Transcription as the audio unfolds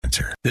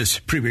answer. This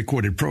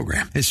pre-recorded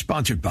program is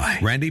sponsored by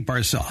Randy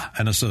Barcella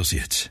and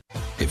Associates.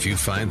 If you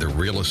find the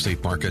real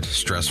estate market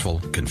stressful,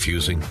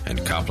 confusing,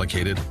 and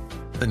complicated,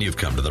 then you've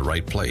come to the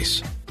right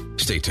place.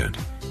 Stay tuned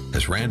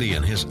as Randy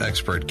and his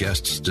expert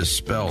guests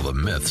dispel the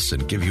myths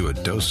and give you a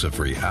dose of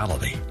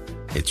reality.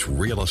 It's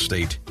Real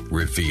Estate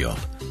Revealed.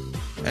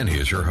 And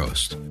here's your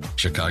host,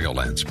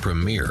 Chicagoland's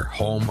premier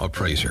home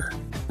appraiser,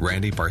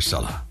 Randy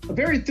Barcella. A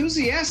very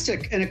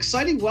enthusiastic and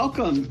exciting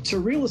welcome to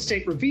Real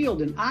Estate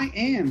Revealed, and I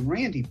am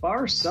Randy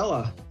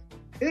Barcella.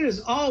 It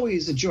is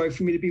always a joy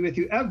for me to be with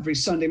you every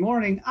Sunday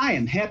morning. I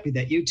am happy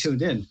that you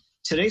tuned in.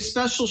 Today's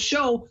special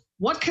show,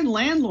 what can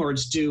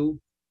landlords do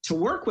to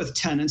work with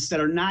tenants that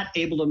are not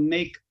able to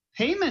make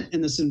payment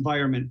in this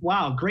environment?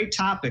 Wow, great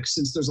topic,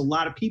 since there's a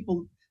lot of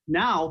people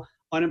now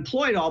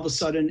unemployed all of a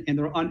sudden and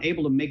they're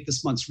unable to make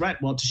this month's rent.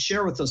 Well, to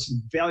share with us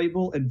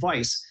valuable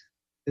advice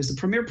is the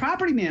premier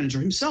property manager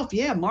himself.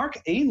 Yeah, Mark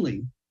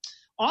Ainley.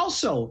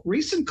 Also,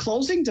 recent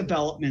closing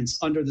developments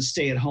under the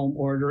stay-at-home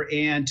order,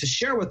 and to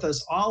share with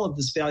us all of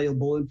this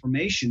valuable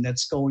information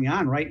that's going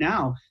on right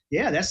now.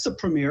 Yeah, that's the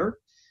premier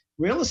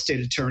real estate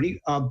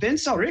attorney,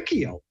 Vince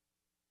Auricchio.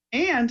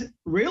 And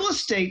Real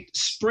Estate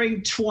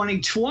Spring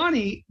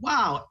 2020.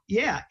 Wow.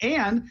 Yeah.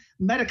 And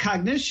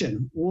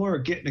Metacognition. We're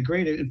getting a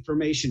great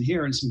information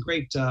here and some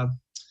great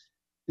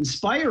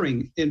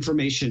inspiring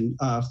information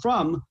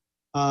from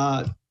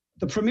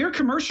the premier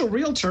commercial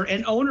realtor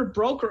and owner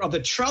broker of the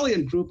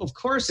Trillium Group. Of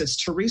course, it's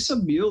Teresa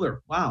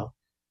Mueller. Wow.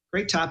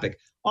 Great topic.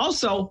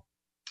 Also,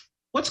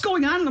 what's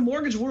going on in the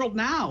mortgage world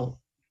now?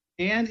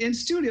 And in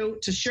studio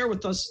to share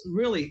with us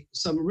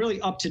some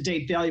really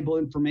up-to-date valuable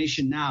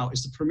information now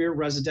is the premier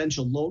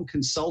residential loan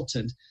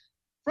consultant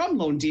from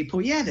Loan Depot.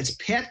 Yeah, that's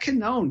Pat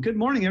Cannone. Good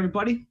morning,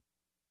 everybody.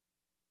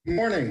 Good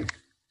morning.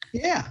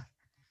 Yeah.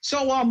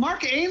 So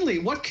Mark Ainley,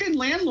 what can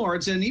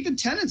landlords and even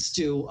tenants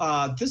do?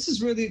 This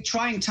is really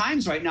trying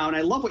times right now, and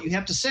I love what you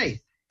have to say.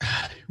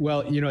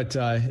 Well,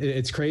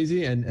 it's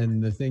crazy.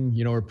 And the thing,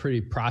 we're a pretty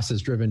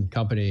process-driven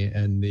company.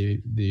 And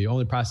the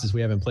only process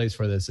we have in place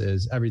for this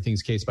is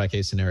everything's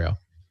case-by-case scenario.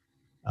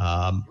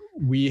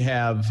 We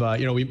have,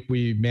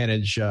 we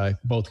manage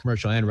both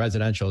commercial and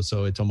residential.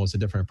 So it's almost a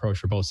different approach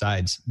for both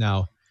sides.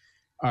 Now,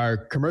 our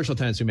commercial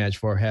tenants we manage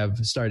for have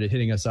started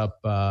hitting us up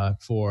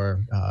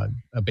for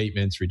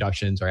abatements,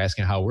 reductions, or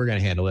asking how we're going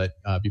to handle it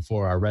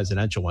before our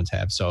residential ones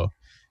have. So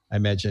I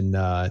imagine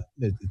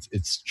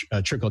it's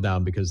a trickle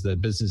down because the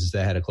businesses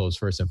that had to close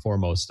first and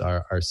foremost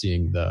are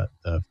seeing the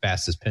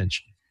fastest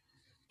pinch.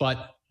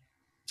 But,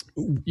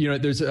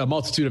 there's a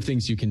multitude of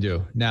things you can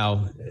do.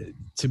 Now,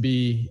 to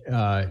be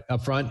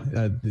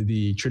upfront,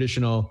 the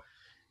traditional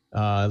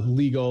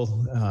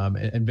legal,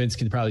 and Vince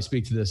can probably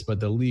speak to this,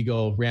 but the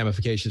legal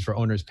ramifications for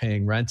owners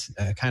paying rent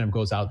kind of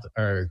goes out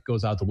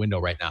the window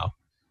right now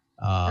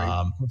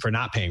for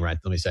not paying rent,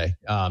 let me say.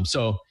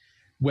 So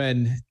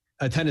when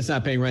a tenant's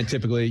not paying rent,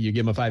 typically you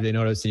give them a 5-day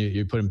notice and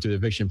you put them through the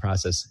eviction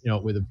process.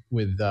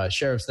 With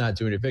sheriffs not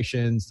doing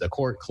evictions, the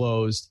court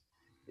closed,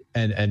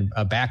 and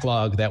a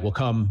backlog that will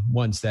come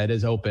once that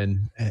is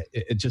open,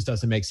 it just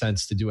doesn't make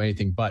sense to do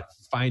anything but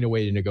find a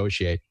way to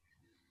negotiate.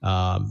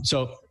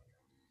 So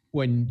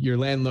when your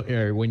landlord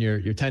or when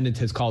your tenant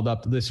has called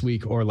up this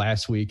week or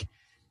last week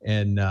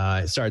and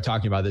started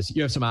talking about this,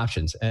 you have some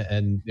options.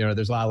 And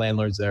there's a lot of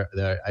landlords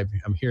that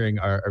I'm hearing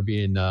are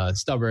being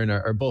stubborn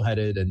or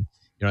bullheaded, and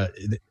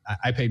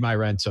I paid my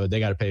rent, so they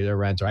got to pay their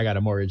rent, or I got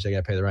a mortgage, they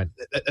got to pay the rent.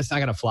 That's not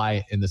going to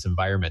fly in this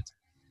environment.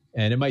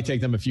 And it might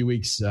take them a few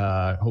weeks,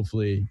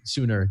 hopefully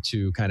sooner,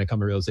 to kind of come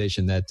to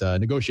realization that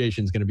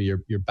negotiation is going to be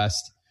your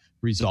best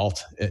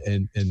result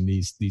in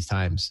these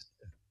times.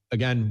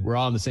 Again, we're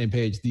all on the same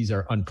page. These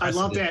are unprecedented.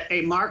 I love that.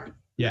 Hey, Mark,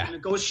 yeah.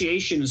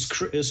 Negotiation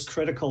is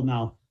critical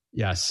now.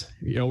 Yes.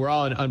 We're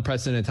all in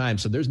unprecedented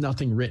times. So there's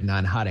nothing written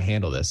on how to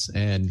handle this.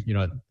 And,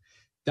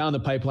 down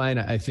the pipeline,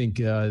 I think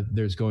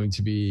there's going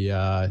to be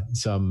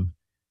some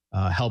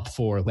help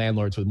for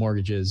landlords with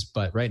mortgages.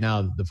 But right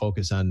now, the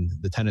focus on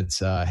the tenants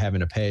having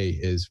to pay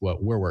is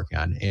what we're working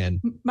on.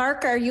 And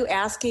Mark, are you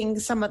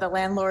asking some of the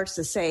landlords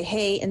to say,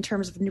 hey, in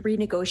terms of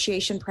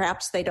renegotiation,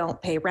 perhaps they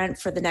don't pay rent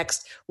for the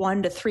next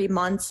 1 to 3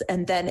 months,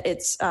 and then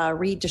it's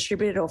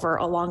redistributed over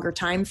a longer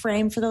time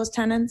frame for those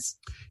tenants?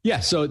 Yeah,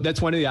 so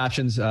that's one of the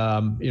options.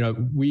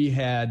 We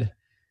had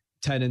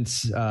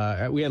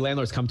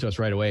landlords come to us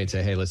right away and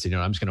say, hey, listen,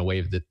 I'm just going to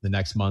waive the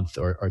next month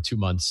or 2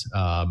 months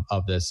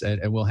of this,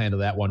 and we'll handle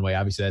that one way.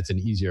 Obviously, that's an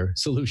easier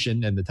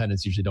solution, and the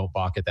tenants usually don't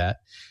balk at that.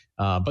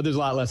 But there's a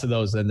lot less of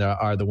those than there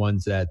are the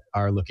ones that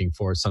are looking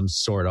for some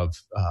sort of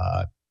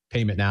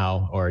payment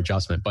now or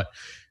adjustment. But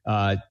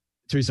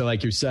Teresa,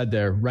 like you said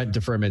there, rent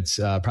deferment's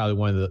probably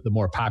one of the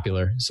more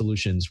popular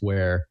solutions,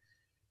 where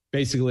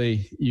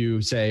basically you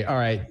say, all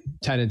right,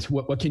 tenants,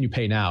 what can you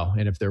pay now?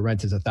 And if their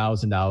rent is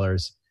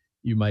 $1,000,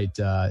 you might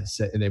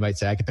they might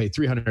say, I could pay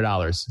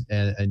 $300,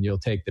 and you'll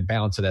take the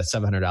balance of that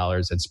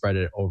 $700 and spread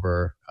it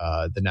over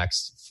the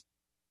next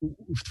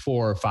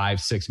 4, 5,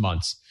 6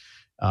 months.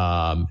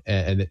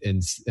 And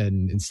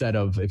instead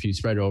of, if you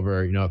spread it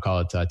over, call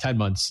it 10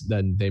 months,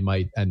 then they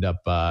might end up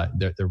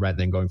their rent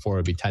then going forward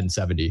would be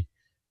 $1,070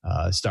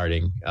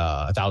 starting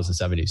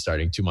 1,070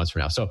 starting 2 months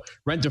from now. So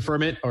rent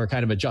deferment or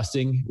kind of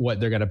adjusting what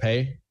they're going to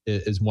pay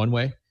is one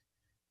way.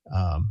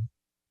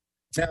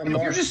 If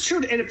you're just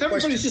tuning, and if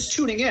everybody's just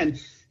tuning in,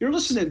 you're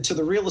listening to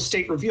the Real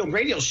Estate Revealed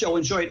radio show.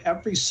 Enjoy it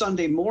every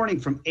Sunday morning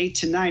from 8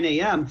 to 9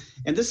 a.m.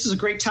 And this is a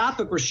great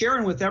topic we're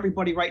sharing with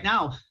everybody right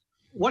now.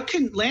 What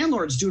can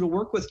landlords do to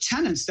work with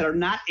tenants that are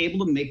not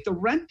able to make the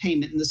rent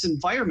payment in this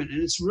environment?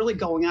 And it's really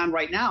going on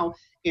right now.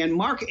 And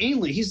Mark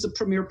Ainley, he's the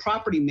premier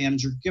property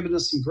manager, giving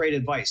us some great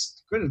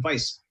advice. Good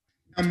advice.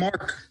 Now,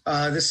 Mark,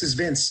 this is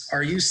Vince.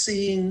 Are you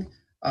seeing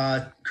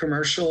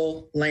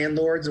commercial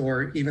landlords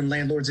or even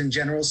landlords in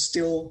general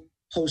still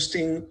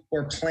posting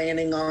or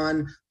planning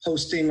on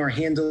posting or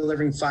hand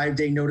delivering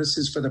 5-day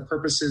notices for the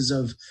purposes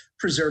of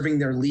preserving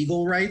their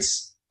legal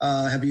rights?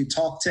 Have you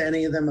talked to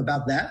any of them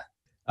about that?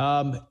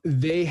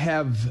 They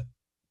have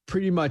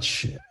pretty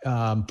much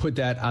put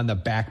that on the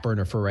back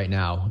burner for right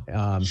now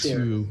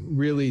to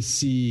really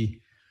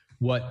see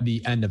what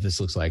the end of this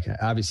looks like.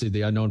 Obviously,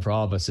 the unknown for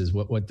all of us is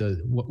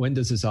when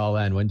does this all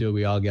end? When do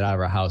we all get out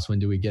of our house? When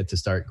do we get to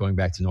start going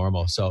back to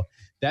normal? So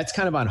that's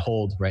kind of on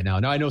hold right now.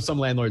 Now, I know some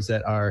landlords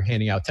that are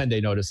handing out 10-day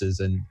notices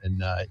and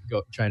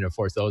trying to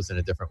enforce those in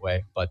a different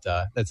way, but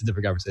that's a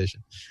different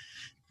conversation.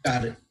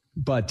 Got it.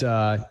 But,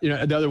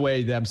 another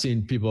way that I'm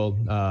seeing people,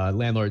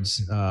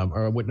 landlords,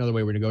 or another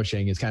way we're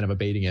negotiating is kind of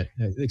abating it,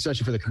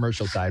 especially for the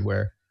commercial side,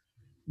 where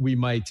we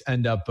might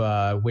end up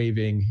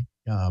waiving,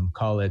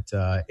 call it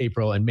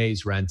April and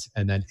May's rent,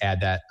 and then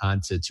add that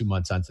onto 2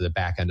 months onto the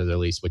back end of their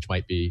lease, which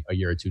might be a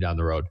year or two down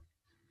the road,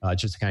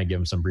 just to kind of give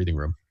them some breathing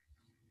room.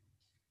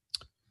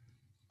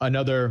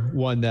 Another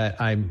one that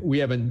we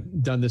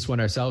haven't done this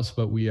one ourselves,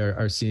 but we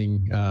are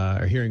seeing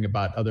or hearing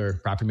about other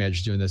property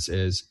managers doing this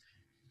is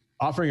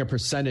offering a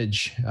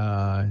percentage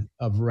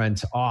of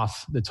rent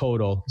off the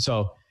total.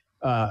 So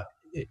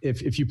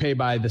if you pay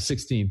by the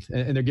 16th,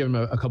 and they're giving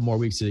them a couple more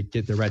weeks to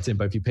get the rent in,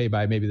 but if you pay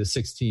by maybe the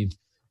 16th,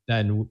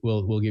 then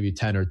we'll give you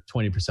 10 or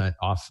 20%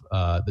 off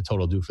the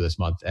total due for this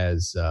month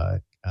as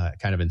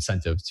kind of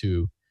incentive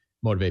to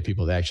motivate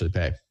people to actually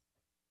pay.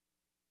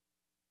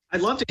 I'd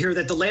love to hear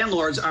that the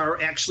landlords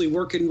are actually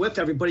working with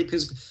everybody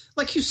because,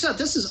 like you said,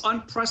 this is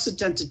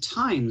unprecedented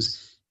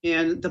times.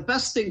 And the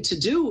best thing to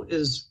do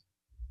is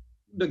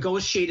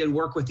negotiate and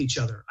work with each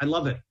other. I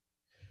love it.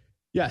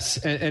 Yes.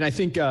 And I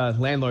think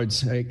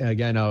landlords,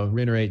 again, I'll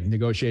reiterate,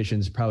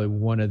 negotiations probably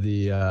one of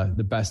the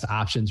best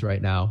options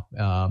right now.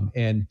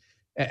 And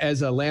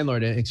as a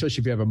landlord, and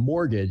especially if you have a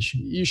mortgage,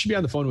 you should be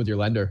on the phone with your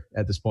lender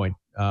at this point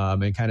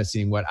and kind of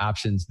seeing what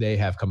options they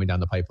have coming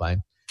down the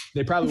pipeline.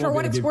 They probably for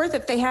what it's worth,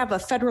 if they have a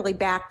federally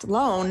backed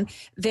loan,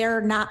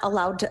 they're not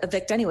allowed to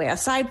evict anyway.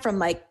 Aside from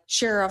like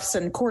sheriffs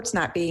and courts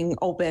not being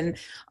open,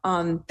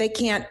 they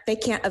can't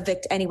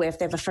evict anyway if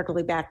they have a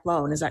federally backed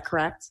loan. Is that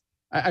correct?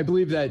 I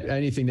believe that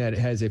anything that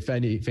has a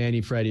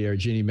Fannie, Freddie, or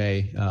Ginnie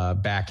Mae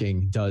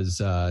backing does.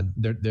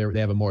 They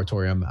have a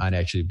moratorium on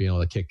actually being able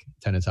to kick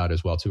tenants out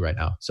as well too right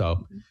now.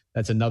 So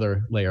that's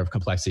another layer of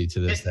complexity to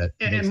this.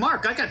 And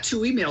Mark, I got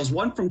 2 emails.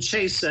 One from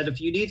Chase said, if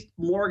you need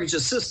mortgage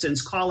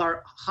assistance, call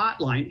our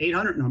hotline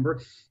 800 number.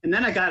 And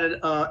then I got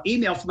an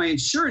email from my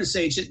insurance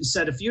agent and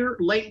said, if you're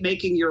late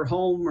making your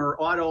home or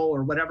auto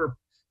or whatever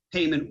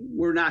payment,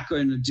 we're not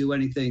going to do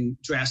anything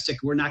drastic.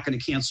 We're not going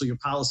to cancel your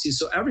policy.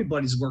 So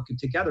everybody's working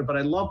together. But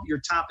I love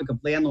your topic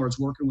of landlords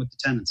working with the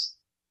tenants.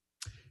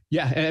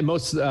 Yeah, and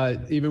most,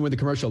 even with the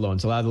commercial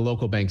loans, a lot of the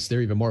local banks,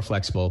 they're even more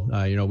flexible.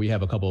 We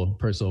have a couple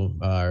personal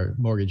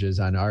mortgages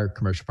on our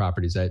commercial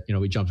properties that,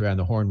 we jumped around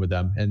the horn with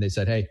them and they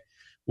said, hey,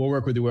 we'll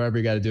work with you wherever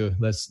you got to do.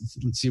 Let's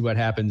see what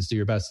happens. Do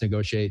your best to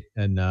negotiate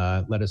and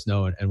let us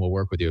know and we'll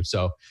work with you.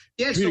 So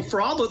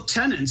for all the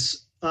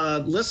tenants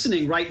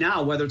listening right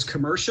now, whether it's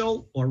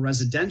commercial or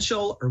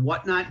residential or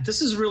whatnot,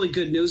 this is really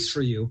good news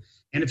for you.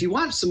 And if you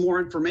want some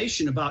more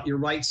information about your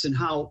rights and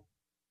how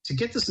to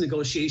get this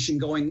negotiation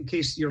going in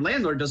case your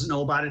landlord doesn't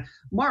know about it,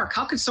 Mark,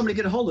 how can somebody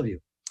get a hold of you?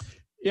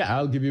 Yeah,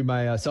 I'll give you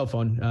my cell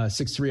phone,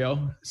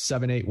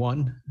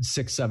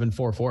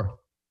 630-781-6744.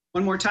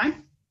 One more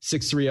time?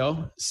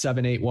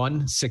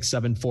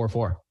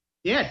 630-781-6744.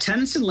 Yeah,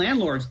 tenants and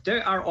landlords, they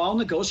are all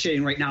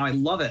negotiating right now. I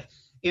love it.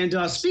 And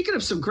speaking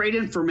of some great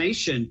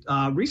information,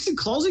 recent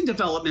closing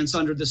developments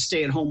under the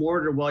stay-at-home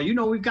order. Well,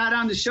 we've got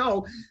on the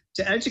show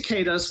to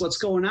educate us what's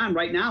going on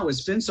right now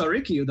is Vince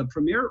Auricchio, the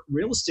premier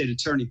real estate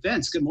attorney.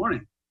 Vince, good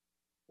morning.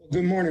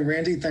 Good morning,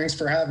 Randy. Thanks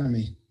for having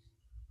me.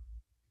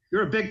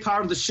 You're a big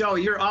part of the show.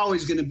 You're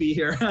always going to be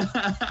here.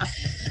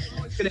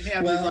 Always going to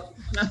have you.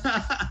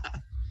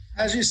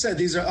 As you said,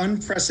 these are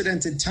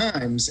unprecedented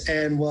times.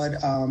 And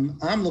what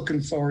I'm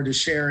looking forward to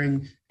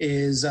sharing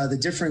is the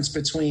difference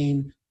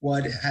between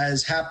what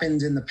has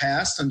happened in the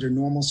past under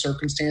normal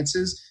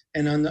circumstances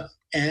and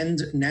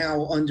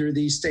now under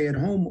the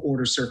stay-at-home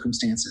order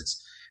circumstances.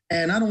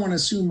 And I don't want to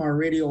assume our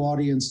radio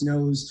audience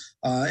knows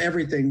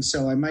everything,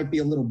 so I might be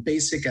a little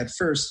basic at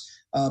first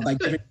by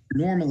giving what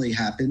normally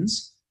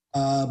happens.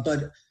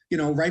 But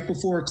right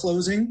before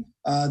closing,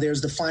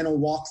 there's the final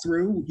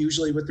walkthrough,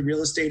 usually with the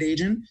real estate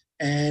agent.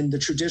 And the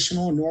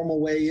traditional normal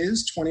way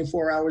is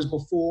 24 hours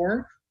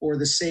before or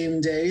the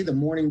same day, the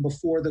morning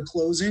before the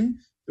closing,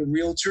 the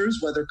realtors,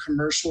 whether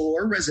commercial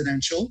or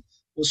residential,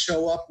 will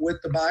show up with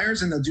the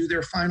buyers and they'll do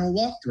their final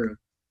walkthrough.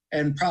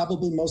 And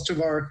probably most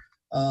of our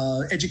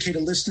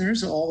educated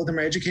listeners, all of them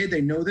are educated,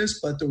 they know this,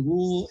 but the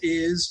rule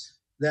is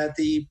that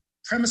the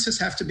premises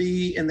have to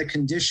be in the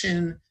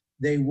condition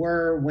they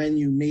were when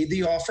you made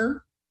the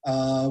offer,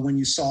 when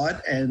you saw it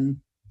and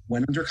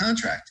went under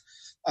contract.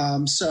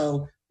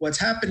 So what's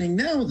happening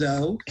now,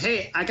 though?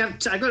 Hey, I got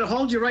to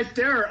hold you right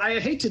there. I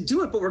hate to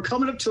do it, but we're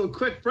coming up to a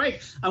quick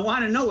break. I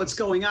want to know what's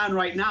going on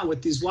right now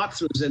with these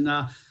walkthroughs. And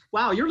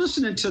wow, you're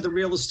listening to the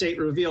Real Estate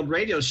Revealed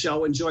radio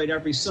show, enjoyed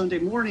every Sunday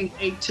morning,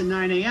 8 to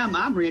 9 a.m.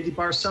 I'm Randy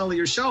Barcella,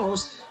 your show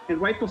host. And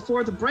right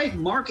before the break,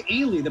 Mark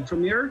Ainley, the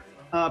premier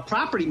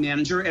property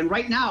manager. And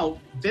right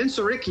now, Vince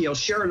Oricchio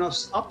sharing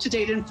us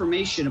up-to-date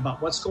information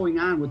about what's going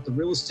on with the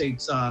real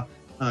estate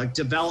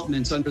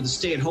developments under the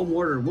stay-at-home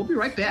order. We'll be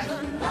right back.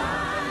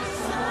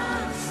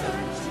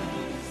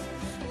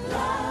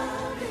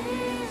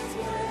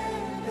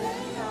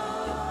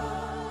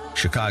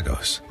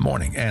 Chicago's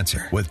Morning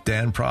Answer with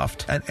Dan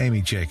Proft and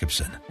Amy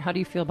Jacobson. How do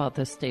you feel about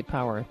this state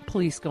power?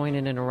 Police going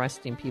in and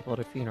arresting people at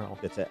a funeral.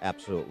 It's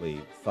absolutely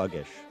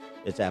thuggish.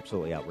 It's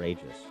absolutely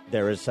outrageous.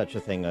 There is such a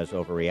thing as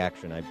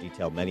overreaction. I've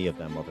detailed many of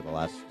them over the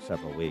last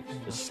several weeks.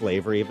 Is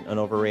slavery an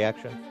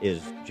overreaction?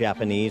 Is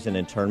Japanese in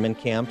internment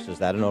camps, is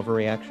that an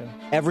overreaction?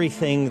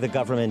 Everything the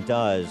government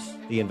does,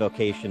 the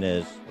invocation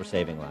is, we're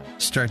saving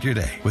lives. Start your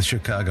day with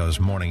Chicago's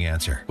Morning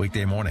Answer.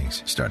 Weekday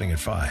mornings starting at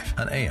 5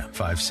 on AM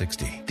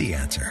 560. The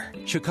Answer.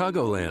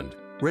 Chicagoland.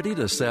 Ready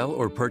to sell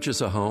or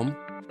purchase a home?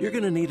 You're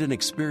going to need an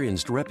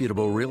experienced,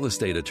 reputable real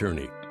estate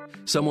attorney.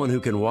 Someone who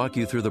can walk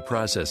you through the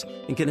process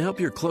and can help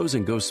your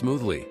closing go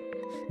smoothly.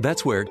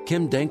 That's where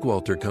Kim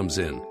Dankwalter comes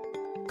in.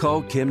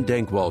 Call Kim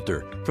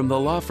Dankwalter from the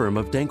law firm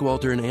of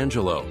Dankwalter &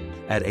 Angelo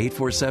at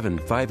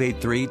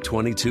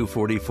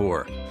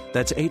 847-583-2244.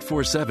 That's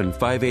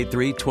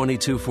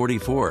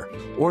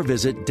 847-583-2244. Or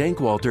visit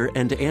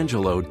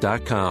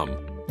dankwalterandangelo.com.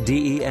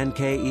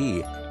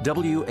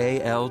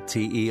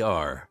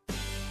 DENKEWALTER.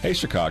 Hey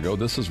Chicago,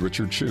 this is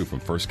Richard Chu from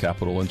First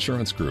Capital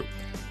Insurance Group.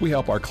 We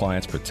help our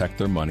clients protect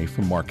their money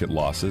from market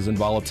losses and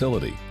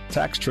volatility,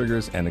 tax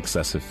triggers, and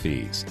excessive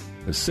fees.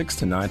 A 6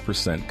 to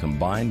 9%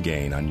 combined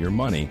gain on your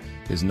money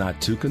is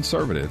not too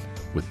conservative.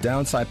 With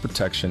downside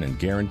protection and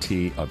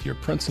guarantee of your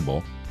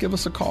principal, give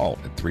us a call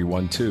at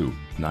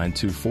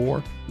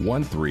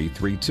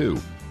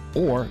 312-924-1332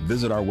 or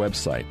visit our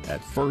website at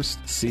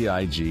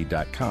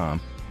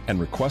firstcig.com and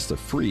request a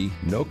free,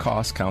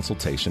 no-cost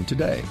consultation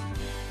today.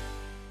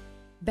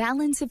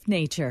 Balance of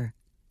Nature.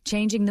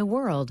 Changing the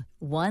world,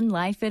 one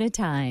life at a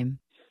time.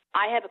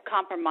 I have a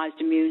compromised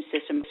immune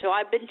system, so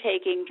I've been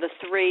taking the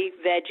 3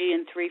 veggie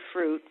and 3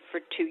 fruit for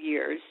 2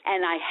 years,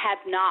 and I have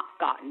not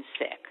gotten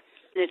sick.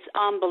 It's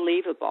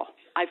unbelievable.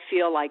 I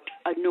feel like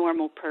a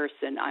normal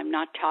person. I'm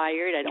not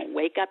tired. I don't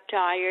wake up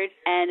tired,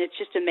 and it's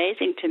just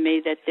amazing to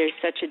me that there's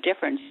such a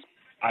difference.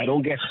 I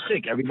don't get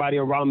sick. Everybody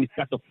around me's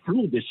got the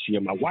flu this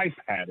year. My wife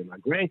had it. My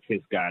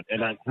grandkids got it,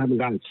 and I haven't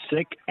gotten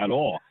sick at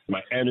all.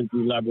 My energy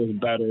level is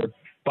better.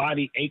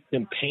 Body aches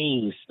and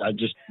pains, I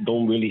just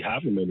don't really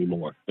have them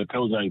anymore. The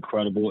pills are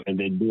incredible, and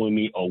they're doing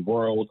me a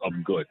world of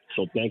good.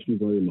 So thank you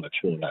very much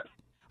for that.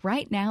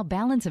 Right now,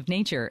 Balance of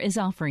Nature is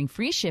offering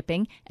free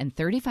shipping and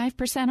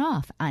 35%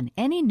 off on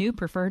any new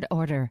preferred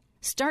order.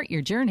 Start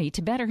your journey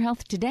to better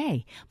health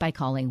today by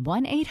calling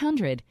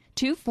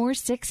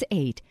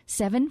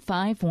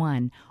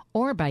 1-800-2468-751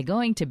 or by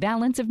going to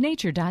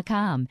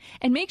balanceofnature.com.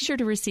 And make sure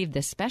to receive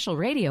this special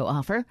radio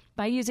offer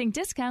by using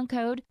discount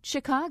code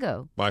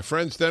Chicago. My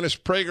friends, Dennis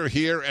Prager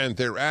here, and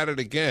they're at it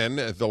again.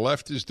 The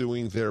left is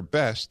doing their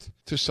best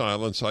to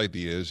silence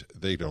ideas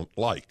they don't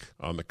like.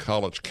 On the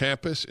college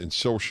campus, in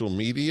social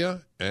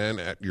media,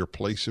 and at your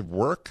place of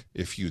work,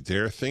 if you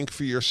dare think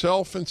for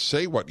yourself and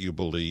say what you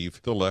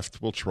believe, the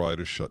left will try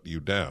to shut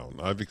you down.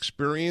 I've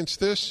experienced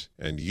this,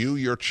 and you,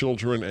 your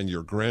children, and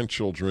your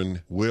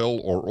grandchildren will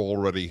or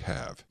already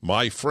have.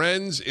 My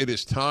friends, it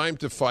is time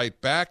to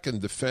fight back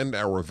and defend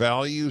our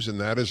values,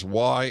 and that is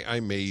why I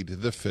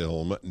made the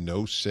film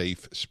No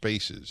Safe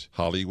Spaces.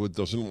 Hollywood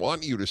doesn't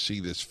want you to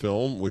see this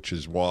film, which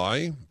is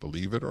why,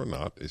 believe it or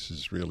not, this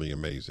is really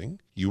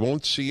amazing, you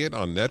won't see it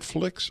on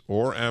Netflix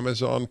or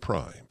Amazon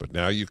Prime. But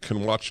now you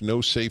can watch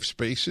No Safe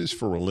Spaces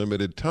for a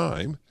limited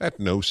time at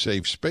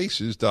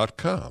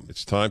nosafespaces.com.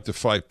 It's time to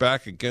fight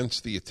back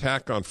against the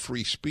attack on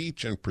free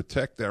speech and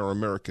protect our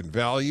American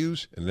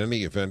values. In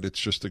any event, it's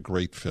just a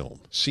great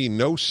film. See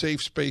No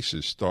Safe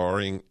Spaces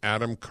starring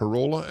Adam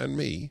Carolla and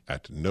me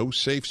at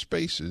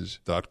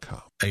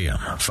nosafespaces.com. AM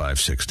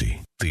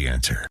 560, The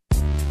Answer.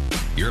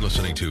 You're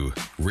listening to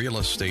Real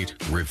Estate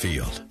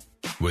Revealed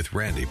with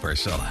Randy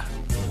Barcella.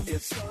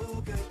 It's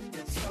so good.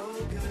 It's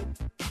so good.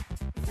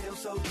 Feels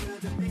so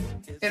good to me.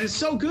 And it's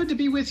so good to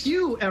be with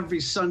you every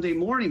Sunday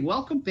morning.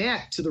 Welcome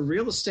back to the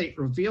Real Estate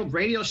Revealed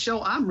radio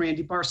show. I'm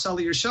Randy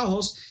Barcella, your show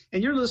host,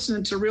 and you're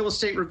listening to Real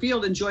Estate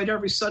Revealed, enjoyed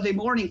every Sunday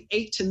morning,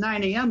 8 to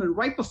 9 a.m. And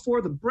right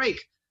before the break,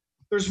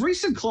 there's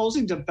recent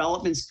closing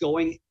developments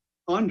going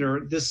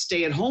under this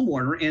stay-at-home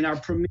order, and our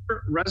premier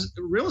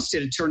real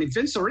estate attorney,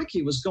 Vince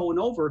Oricki, was going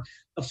over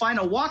the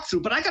final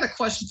walkthrough. But I got a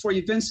question for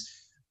you, Vince.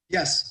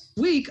 Yes.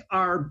 This week,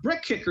 our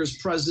Brick Kickers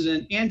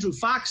president, Andrew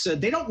Fox,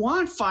 said they don't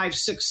want 5,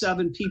 6,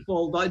 7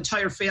 people, the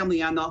entire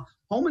family on the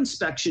home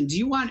inspection. Do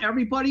you want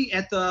everybody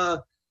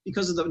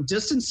because of the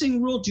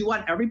distancing rule, do you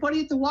want everybody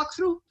at the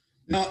walkthrough?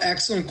 No,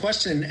 excellent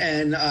question.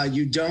 And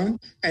you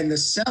don't. And the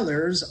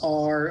sellers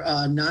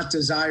are not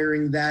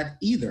desiring that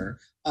either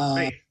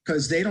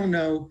because they don't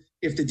know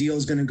if the deal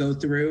is going to go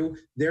through.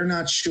 They're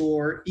not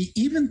sure,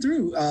 even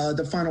through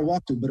the final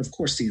walkthrough, but of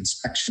course the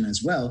inspection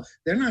as well.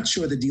 They're not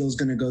sure the deal is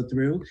going to go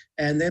through,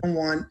 and they don't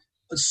want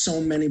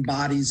so many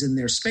bodies in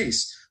their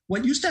space.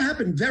 What used to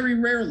happen very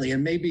rarely,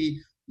 and maybe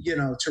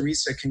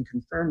Teresa can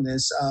confirm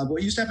this,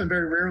 what used to happen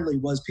very rarely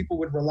was people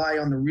would rely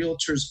on the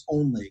realtors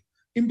only.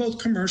 In both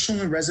commercial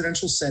and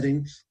residential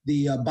setting,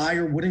 the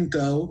buyer wouldn't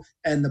go,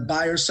 and the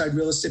buyer side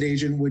real estate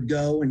agent would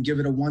go and give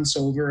it a once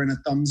over and a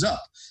thumbs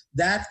up.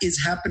 That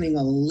is happening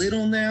a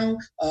little now,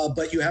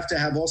 but you have to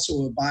have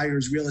also a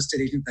buyer's real estate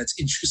agent that's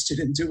interested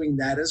in doing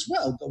that as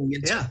well, going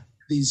into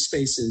these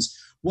spaces.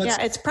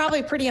 It's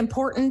probably pretty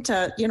important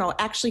to,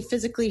 actually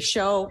physically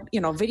show,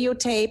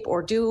 videotape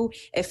or do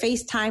a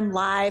FaceTime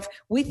live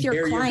with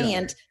your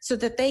client so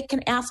that they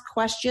can ask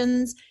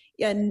questions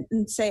and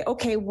say,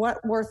 okay,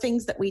 what were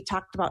things that we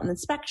talked about in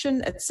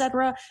inspection, et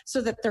cetera,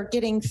 so that they're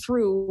getting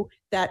through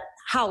that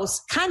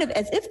house kind of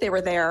as if they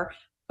were there,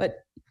 but,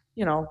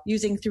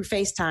 using through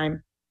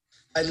FaceTime.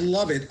 I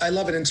love it.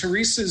 And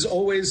Teresa's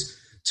always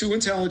too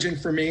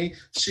intelligent for me.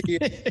 She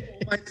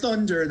my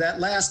thunder. That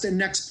last and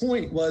next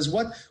point was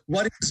what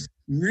is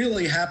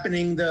really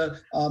happening the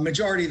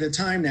majority of the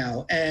time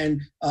now.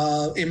 And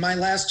in my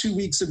last 2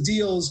 weeks of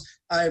deals,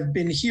 I've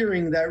been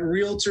hearing that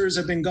realtors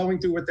have been going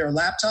through with their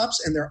laptops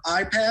and their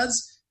iPads.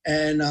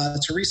 And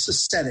Teresa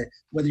said it,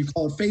 whether you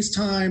call it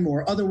FaceTime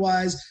or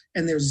otherwise,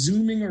 and they're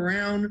zooming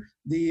around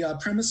the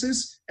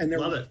premises, and they're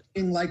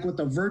walking like with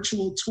a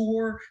virtual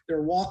tour.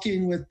 They're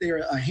walking with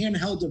their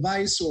handheld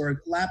device or a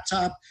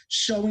laptop,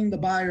 showing the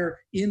buyer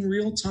in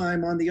real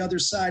time on the other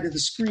side of the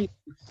screen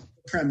the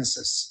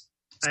premises.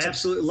 I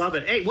absolutely love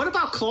it. Hey, what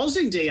about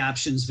closing day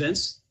options,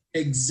 Vince?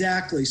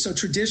 Exactly. So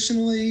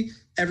traditionally,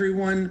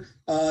 everyone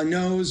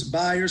knows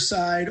buyer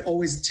side,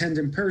 always attend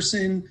in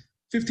person.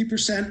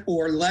 50%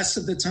 or less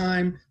of the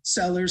time,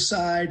 seller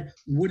side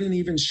wouldn't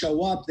even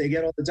show up. They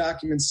get all the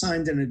documents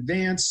signed in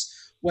advance.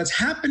 What's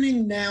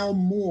happening now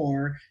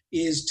more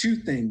is two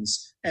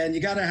things. And you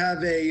got to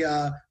have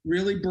a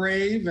really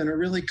brave and a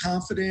really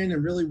confident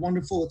and really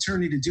wonderful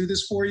attorney to do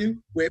this for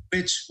you,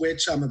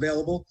 which I'm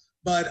available.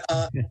 But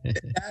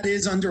that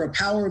is under a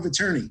power of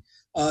attorney.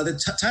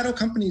 The title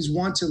companies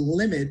want to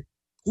limit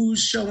who's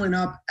showing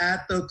up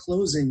at the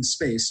closing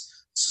space.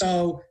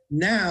 So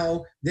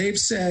now they've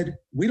said,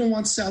 we don't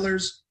want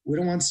sellers. We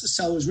don't want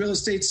sellers' real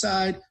estate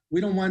side.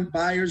 We don't want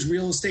buyers'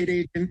 real estate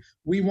agent.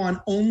 We want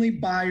only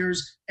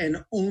buyers and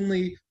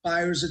only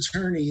buyers'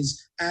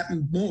 attorneys at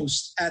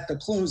most at the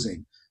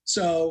closing.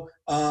 So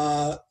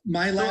So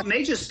it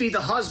may just be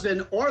the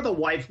husband or the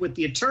wife with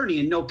the attorney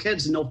and no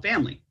kids and no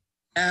family.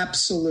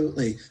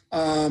 Absolutely.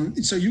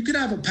 So you could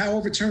have a power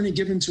of attorney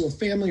given to a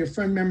family or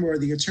friend member or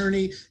the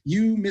attorney.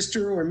 You,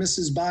 Mr. or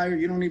Mrs. Buyer,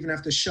 you don't even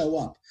have to show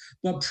up.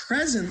 But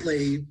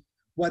presently,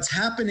 what's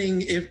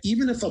happening,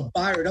 even if a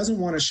buyer doesn't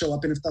want to show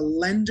up, and if the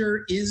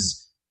lender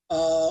is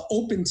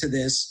open to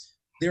this,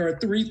 there are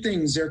three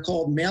things. They're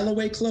called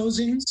mail-away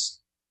closings.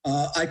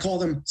 I call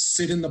them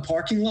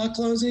sit-in-the-parking-lot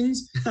closings.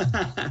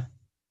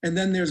 And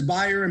then there's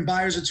buyer and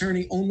buyer's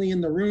attorney only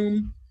in the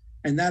room.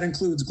 And that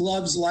includes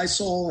gloves,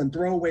 Lysol, and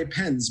throwaway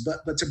pens.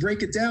 But to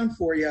break it down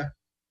for you,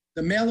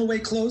 the mail-away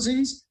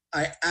closings,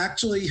 I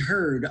actually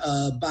heard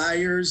a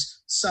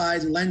buyer's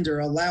side lender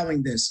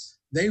allowing this.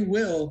 They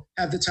will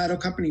have the title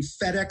company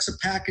FedEx a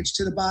package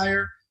to the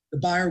buyer. The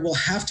buyer will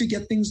have to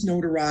get things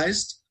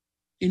notarized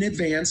in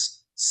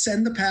advance,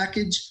 send the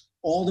package,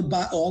 all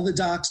the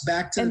docs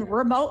back to... And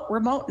remote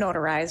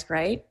notarized,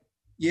 right?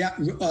 Yeah,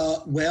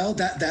 well,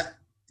 that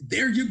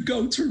there you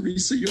go,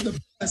 Teresa. You're the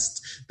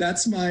best.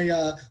 That's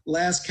my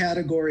last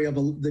category of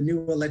the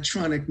new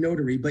electronic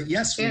notary. But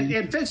yes.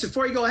 And Vince,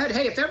 before you go ahead,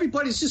 hey, if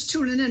everybody's just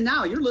tuning in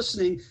now, you're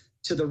listening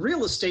to the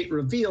Real Estate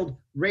Revealed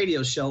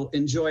radio show,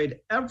 enjoyed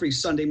every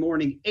Sunday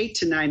morning, 8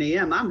 to 9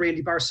 a.m. I'm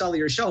Randy Barcella,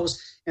 your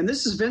host, and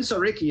this is Vince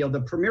Oricki,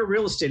 the premier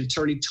real estate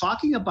attorney,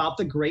 talking about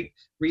the great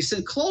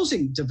recent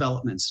closing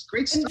developments.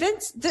 Great stuff. And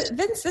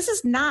Vince, this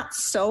is not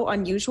so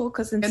unusual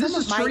because this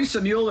is Teresa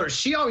Mueller.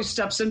 She always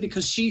steps in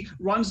because she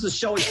runs the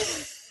show.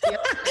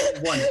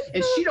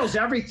 And she knows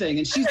everything,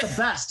 and she's the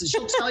best, and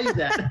she'll tell you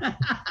that.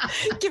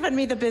 Giving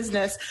me the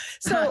business.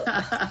 So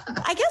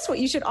I guess what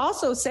you should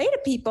also say to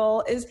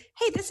people is,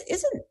 hey, this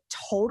isn't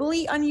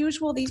totally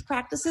unusual, these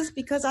practices,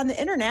 because on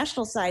the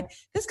international side,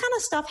 this kind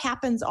of stuff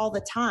happens all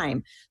the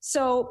time.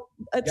 So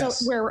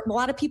where a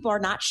lot of people are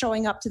not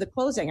showing up to the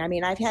closing. I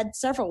mean, I've had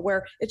several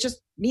where it's just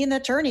me and the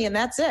attorney, and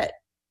that's it.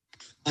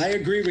 I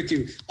agree with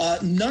you.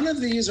 None of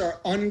these are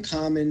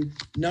uncommon.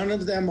 None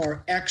of them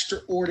are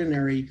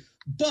extraordinary.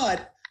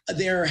 But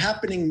they're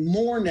happening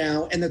more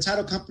now, and the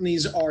title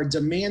companies are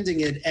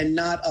demanding it and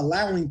not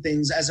allowing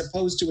things, as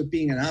opposed to it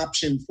being an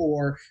option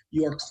for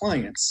your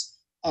clients.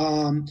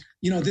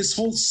 This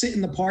whole sit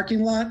in the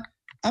parking lot,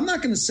 I'm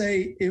not going to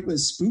say it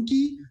was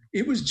spooky.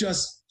 It was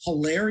just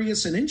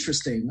hilarious and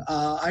interesting.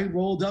 I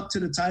rolled up to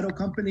the title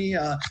company,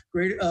 a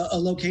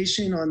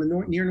location on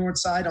the near north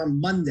side on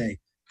Monday.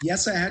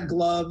 Yes, I had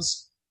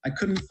gloves. I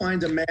couldn't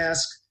find a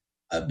mask.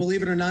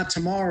 Believe it or not,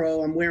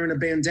 tomorrow I'm wearing a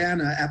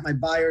bandana at my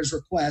buyer's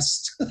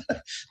request.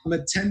 I'm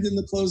attending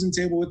the closing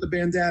table with the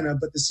bandana,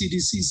 but the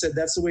CDC said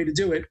that's the way to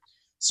do it.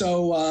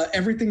 So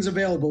everything's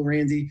available,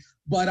 Randy.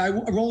 But I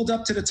rolled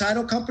up to the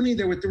title company.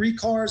 There were 3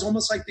 cars,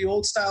 almost like the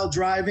old style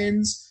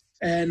drive-ins.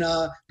 And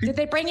did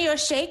they bring you a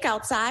shake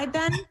outside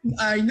then?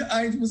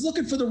 I was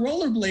looking for the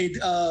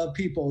rollerblade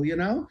people,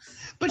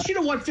 But you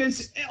know what,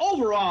 Vince?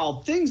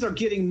 Overall, things are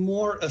getting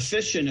more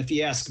efficient, if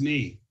you ask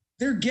me.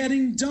 They're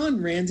getting done,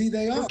 Randy.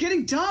 They're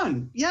getting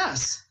done.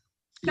 Yes.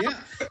 Now,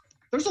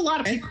 there's a lot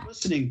of people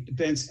listening,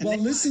 Vince. Well,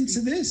 listen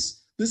to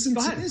this. Listen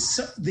to this.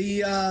 So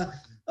you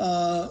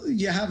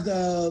have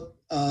the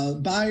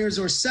buyers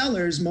or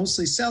sellers,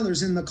 mostly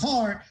sellers, in the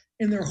car,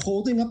 and they're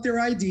holding up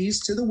their IDs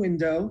to the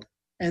window,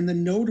 and the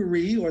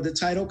notary or the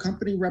title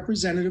company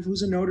representative,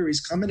 who's a notary, is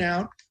coming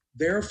out,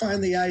 verifying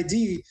the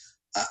ID.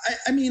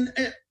 I'm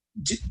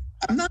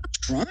not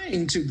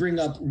trying to bring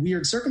up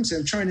weird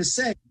circumstances. I'm trying to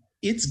say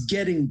it's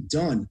getting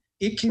done.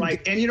 It can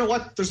And you know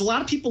what? There's a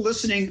lot of people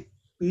listening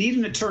need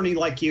an attorney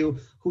like you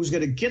who's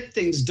going to get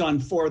things done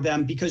for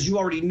them, because you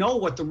already know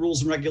what the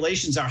rules and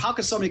regulations are. How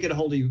can somebody get a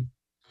hold of you?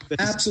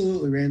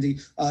 Absolutely, Randy.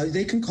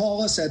 They can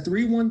call us at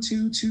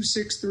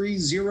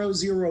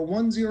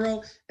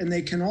 312-263-0010. And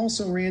they can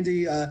also,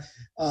 Randy,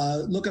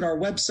 look at our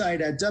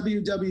website at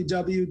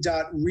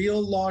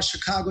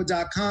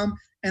www.reallawchicago.com.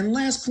 And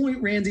last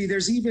point, Randy,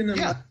 there's even an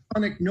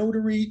electronic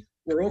notary.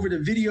 We're over the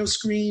video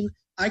screen.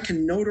 I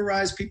can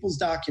notarize people's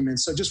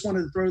documents. So just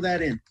wanted to throw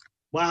that in.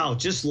 Wow,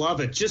 just love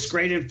it. Just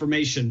great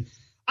information.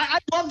 I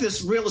love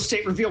this Real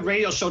Estate Revealed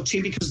radio show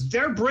team, because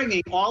they're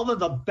bringing all of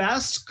the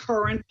best,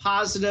 current,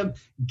 positive,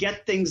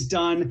 get things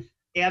done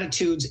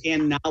attitudes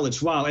and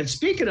knowledge. Wow. And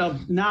speaking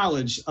of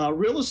knowledge,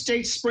 Real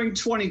Estate Spring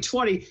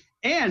 2020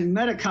 and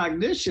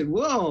Metacognition.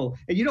 Whoa.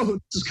 And you know who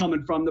this is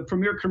coming from? The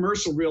premier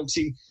commercial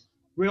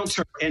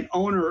realtor and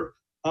owner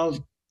of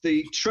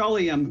the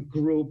Trillium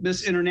Group,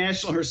 Miss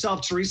International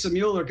herself, Teresa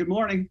Mueller. Good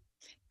morning.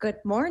 Good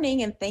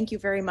morning, and thank you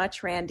very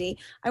much, Randy.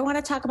 I want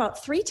to talk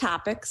about 3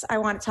 topics. I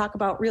want to talk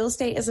about real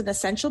estate as an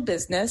essential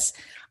business,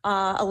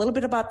 a little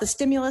bit about the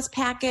stimulus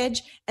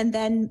package, and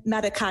then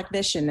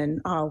metacognition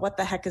and what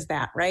the heck is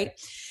that, right?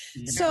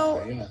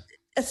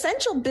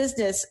 Essential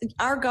business,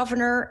 our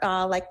governor,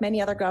 like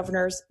many other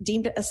governors,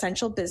 deemed it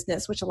essential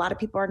business, which a lot of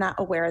people are not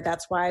aware.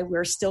 That's why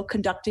we're still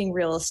conducting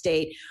real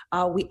estate.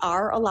 We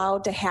are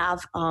allowed to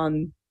have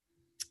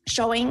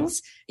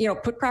showings,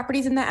 put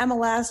properties in the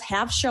MLS,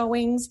 have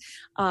showings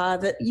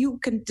that you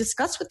can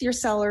discuss with your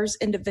sellers,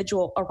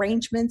 individual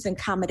arrangements and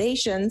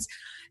accommodations.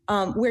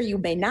 Where you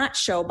may not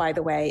show, by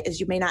the way, is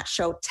you may not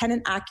show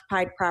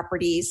tenant-occupied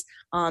properties.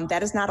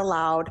 That is not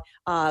allowed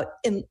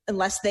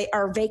unless they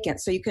are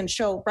vacant. So you can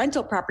show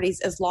rental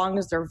properties as long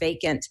as they're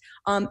vacant.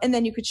 And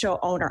then you could show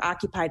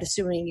owner-occupied,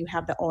 assuming you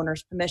have the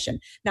owner's permission.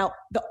 Now,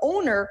 the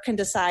owner can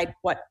decide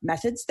what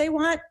methods they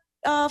want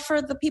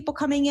for the people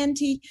coming in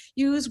to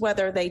use,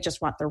 whether they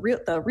just want the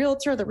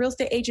realtor, the real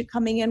estate agent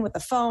coming in with the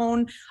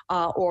phone,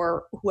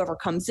 or whoever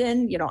comes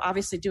in,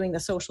 obviously doing the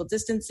social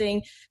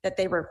distancing, that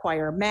they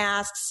require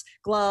masks,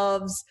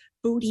 gloves,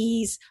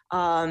 booties.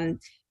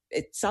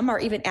 Some are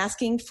even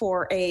asking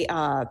for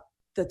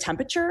the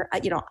temperature. I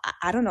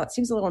don't know. It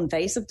seems a little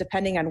invasive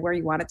depending on where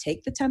you want to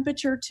take the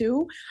temperature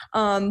too.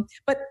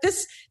 But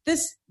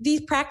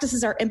these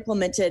practices are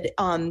implemented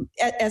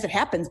as it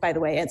happens, by the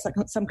way. It's like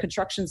some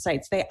construction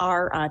sites, they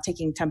are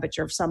taking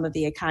temperature of some of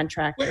the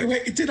contractors.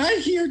 Wait, did I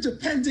hear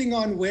depending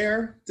on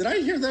where? Did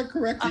I hear that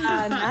correctly?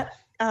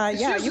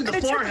 Yeah, you can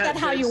interpret that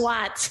how you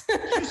want.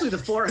 Usually the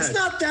forehead. It's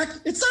not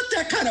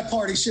that kind of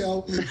party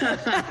show.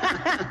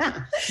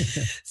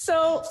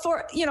 So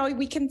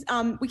we can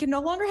no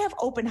longer have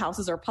open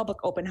houses or public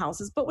open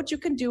houses, but what you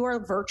can do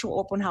are virtual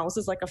open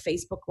houses, like a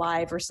Facebook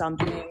Live or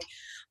something.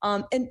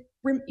 And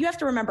you have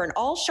to remember, in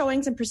all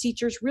showings and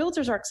procedures,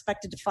 realtors are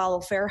expected to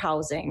follow fair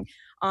housing.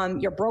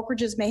 Your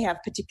brokerages may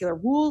have particular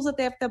rules that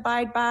they have to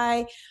abide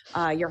by.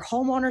 Your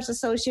homeowners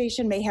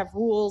association may have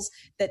rules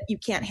that you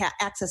can't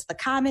access the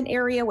common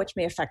area, which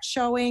may affect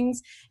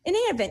showings. In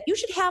any event, you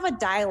should have a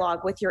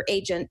dialogue with your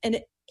agent,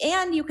 and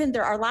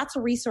there are lots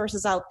of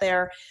resources out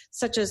there,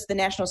 such as the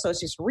National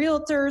Association of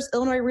Realtors,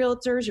 Illinois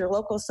Realtors, your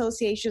local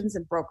associations,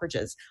 and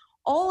brokerages.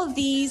 All of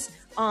these,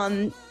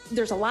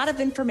 there's a lot of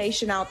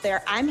information out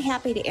there. I'm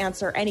happy to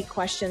answer any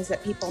questions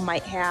that people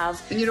might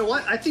have. And you know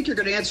what? I think you're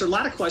going to answer a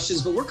lot of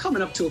questions, but we're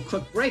coming up to a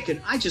quick break,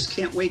 and I just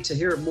can't wait to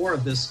hear more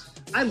of this.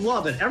 I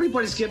love it.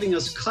 Everybody's giving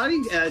us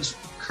cutting-edge,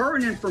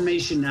 current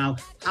information now,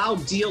 how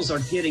deals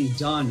are getting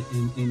done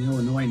in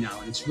Illinois now.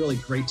 And it's really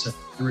great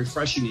and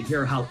refreshing to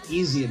hear how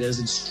easy it is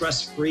and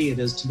stress-free it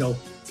is to go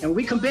And when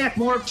we come back,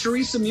 more of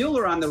Teresa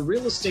Mueller on the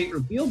Real Estate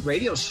Revealed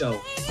radio show.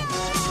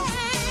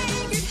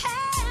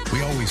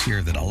 We always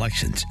hear that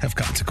elections have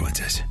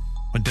consequences.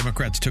 When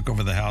Democrats took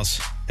over the House,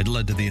 it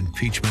led to the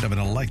impeachment of an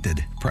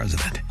elected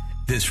president.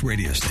 This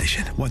radio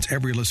station wants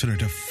every listener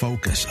to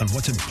focus on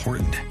what's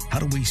important. How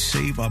do we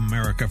save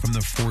America from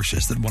the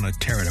forces that want to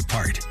tear it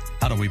apart?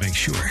 How do we make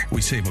sure we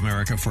save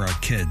America for our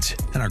kids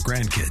and our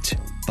grandkids?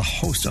 The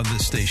hosts on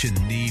this station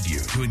need you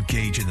to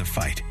engage in the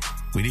fight.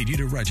 We need you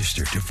to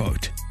register to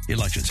vote.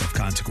 Elections have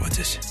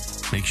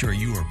consequences. Make sure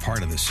you are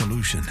part of the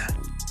solution.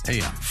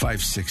 AM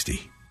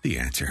 560, The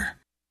Answer.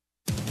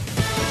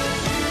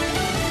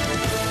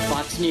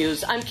 Fox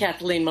News, I'm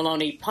Kathleen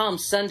Maloney. Palm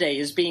Sunday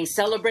is being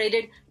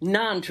celebrated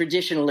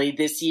non-traditionally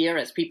this year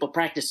as people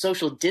practice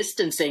social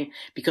distancing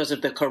because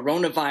of the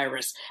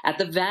coronavirus. At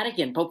the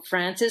Vatican, Pope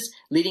Francis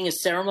leading a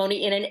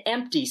ceremony in an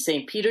empty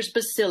St. Peter's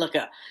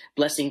Basilica,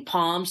 blessing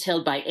palms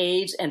held by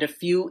aides and a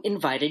few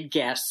invited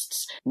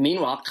guests.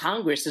 Meanwhile,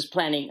 Congress is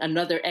planning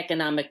another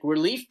economic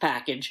relief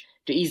package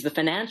to ease the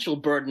financial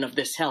burden of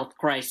this health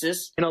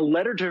crisis. In a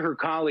letter to her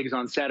colleagues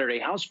on Saturday,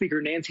 House Speaker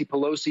Nancy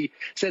Pelosi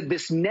said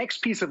this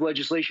next piece of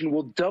legislation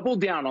will double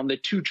down on the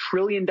 $2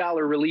 trillion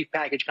relief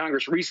package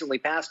Congress recently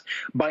passed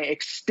by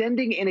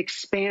extending and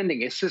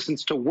expanding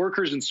assistance to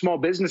workers and small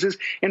businesses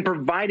and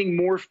providing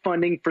more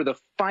funding for the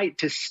fight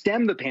to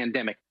stem the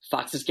pandemic.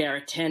 Fox's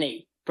Garrett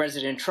Tenney.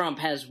 President Trump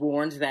has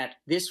warned that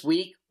this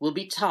week will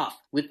be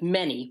tough with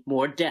many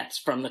more deaths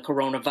from the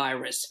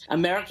coronavirus.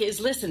 America is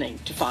listening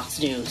to Fox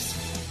News.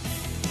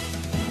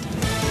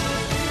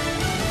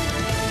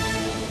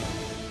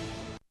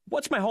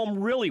 What's my home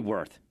really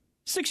worth?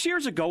 6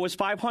 years ago it was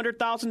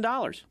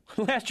 $500,000.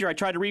 Last year I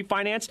tried to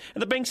refinance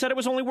and the bank said it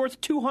was only worth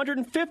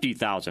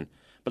 $250,000.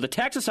 But the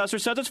tax assessor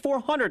says it's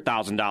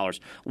 $400,000.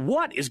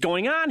 What is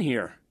going on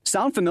here?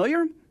 Sound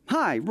familiar?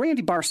 Hi,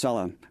 Randy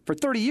Barcella. For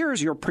 30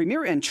 years, your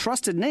premier and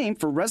trusted name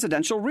for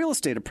residential real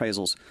estate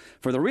appraisals.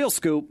 For the real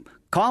scoop,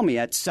 call me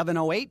at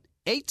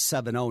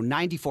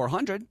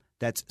 708-870-9400.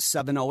 That's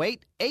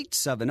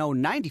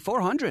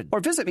 708-870-9400. Or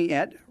visit me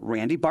at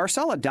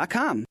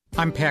randybarcella.com.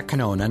 I'm Pat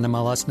Cannone,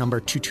 NMLS number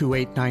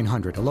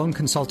 228900, a loan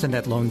consultant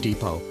at Loan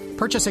Depot.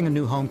 Purchasing a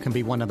new home can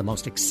be one of the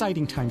most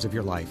exciting times of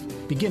your life.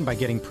 Begin by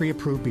getting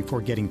pre-approved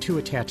before getting too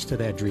attached to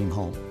that dream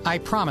home. I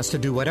promise to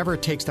do whatever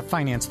it takes to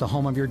finance the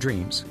home of your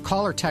dreams.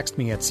 Call or text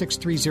me at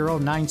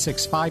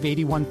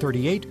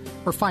 630-965-8138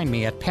 or find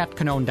me at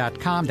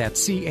patcannone.com.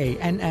 That's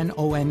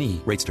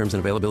CANNONE. Rates, terms,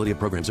 and availability of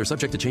programs are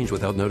subject to change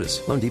without notice.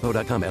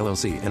 LoanDepot.com,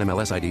 LLC,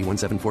 NMLS ID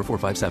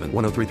 174457,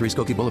 1033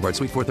 Skokie Boulevard,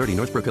 Suite 430,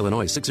 Northbrook,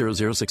 Illinois,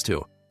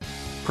 60062.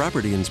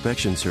 Property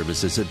inspection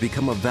services have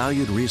become a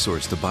valued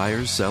resource to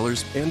buyers,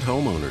 sellers, and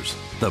homeowners.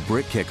 The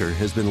Brick Kicker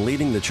has been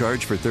leading the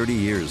charge for 30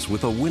 years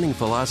with a winning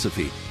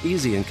philosophy,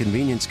 easy and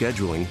convenient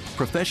scheduling,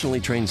 professionally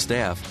trained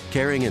staff,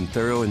 caring and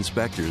thorough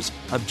inspectors,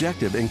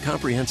 objective and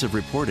comprehensive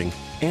reporting,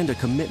 and a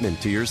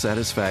commitment to your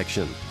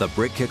satisfaction. The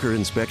Brick Kicker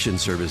Inspection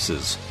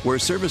Services, where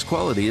service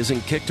quality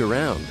isn't kicked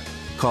around.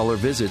 Call or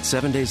visit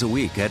 7 days a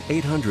week at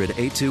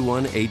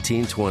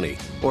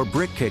 800-821-1820 or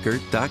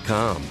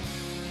brickkicker.com.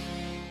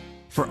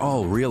 For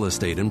all real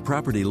estate and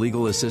property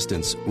legal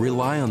assistance,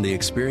 rely on the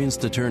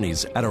experienced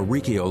attorneys at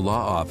Arricchio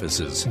Law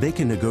Offices. They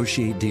can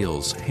negotiate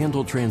deals,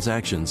 handle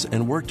transactions,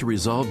 and work to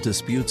resolve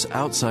disputes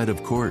outside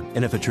of court.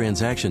 And if a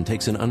transaction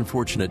takes an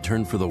unfortunate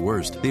turn for the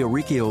worst, the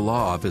Arricchio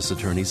Law Office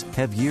attorneys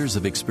have years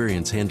of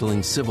experience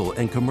handling civil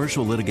and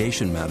commercial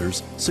litigation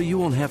matters, so you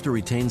won't have to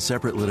retain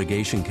separate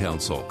litigation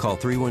counsel. Call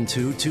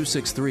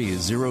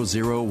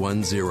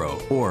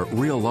 312-263-0010 or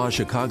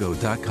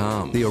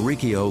reallawchicago.com. The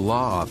Arricchio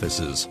Law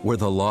Offices, where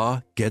the law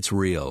gets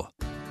real.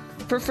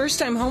 For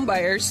first-time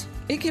homebuyers,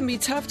 it can be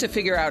tough to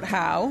figure out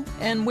how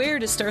and where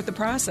to start the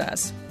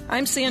process.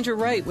 I'm Sandra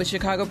Wright with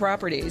Chicago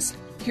Properties,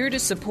 here to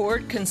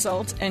support,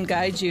 consult, and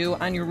guide you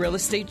on your real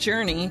estate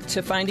journey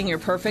to finding your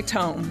perfect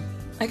home.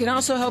 I can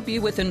also help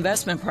you with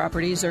investment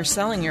properties or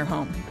selling your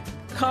home.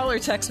 Call or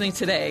text me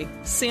today,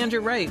 Sandra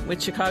Wright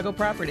with Chicago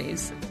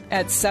Properties,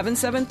 at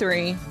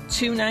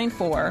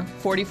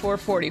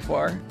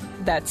 773-294-4444.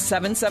 That's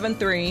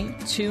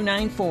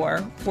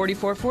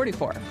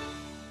 773-294-4444.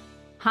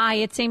 Hi,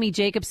 it's Amy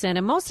Jacobson,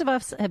 and most of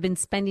us have been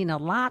spending a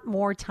lot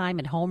more time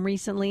at home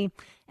recently,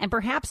 and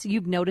perhaps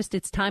you've noticed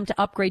it's time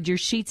to upgrade your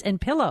sheets and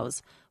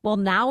pillows. Well,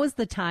 now is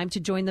the time to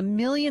join the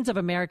millions of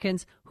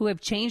Americans who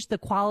have changed the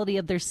quality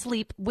of their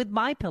sleep with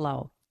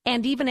MyPillow.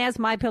 And even as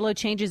MyPillow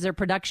changes their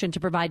production to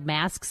provide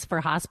masks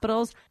for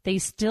hospitals, they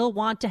still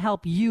want to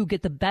help you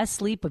get the best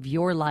sleep of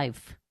your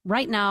life.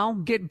 Right now,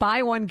 get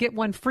buy one, get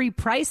one free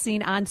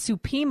pricing on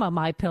Supima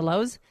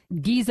MyPillows,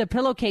 Giza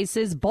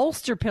pillowcases,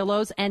 bolster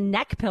pillows, and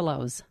neck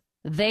pillows.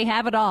 They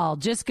have it all.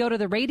 Just go to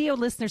the radio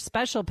listener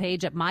special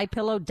page at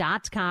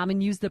MyPillow.com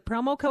and use the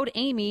promo code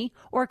Amy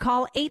or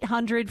call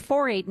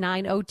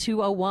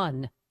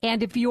 800-489-0201.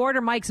 And if you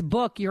order Mike's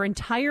book, your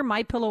entire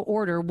MyPillow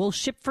order will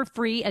ship for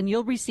free and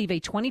you'll receive a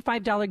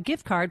 $25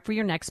 gift card for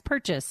your next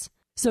purchase.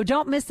 So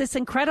don't miss this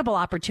incredible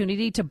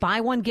opportunity to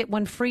buy one, get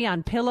one free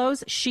on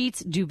pillows,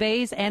 sheets,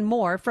 duvets, and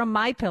more from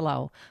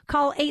MyPillow.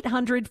 Call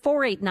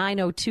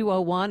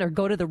 800-489-0201 or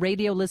go to the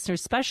radio listener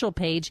special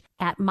page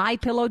at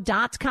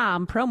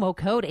MyPillow.com, promo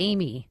code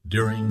Amy.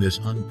 During this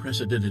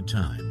unprecedented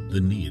time,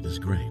 the need is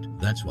great.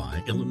 That's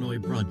why Illinois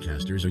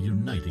broadcasters are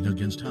uniting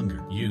against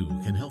hunger. You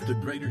can help the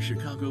Greater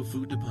Chicago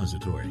Food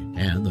Depository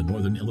and the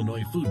Northern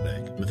Illinois Food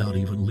Bank without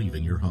even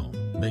leaving your home.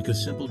 Make a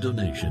simple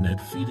donation at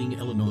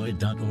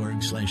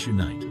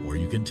feedingillinois.org/unite, or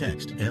you can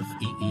text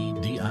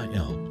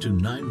FEEDIL to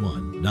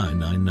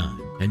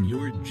 91999. And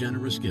your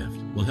generous gift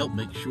will help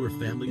make sure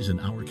families in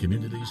our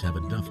communities have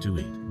enough to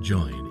eat.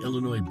 Join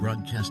Illinois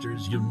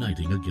broadcasters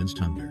uniting against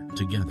hunger.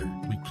 Together,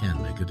 we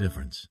can make a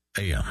difference.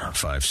 AM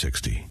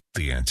 560,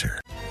 The Answer.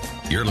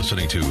 You're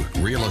listening to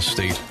Real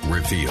Estate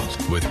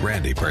Revealed with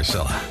Randy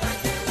Barcella.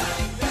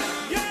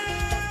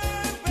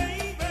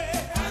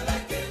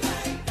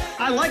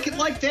 I like it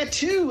like that,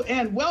 too.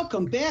 And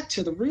welcome back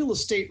to the Real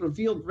Estate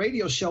Revealed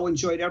radio show,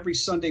 enjoyed every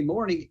Sunday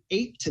morning,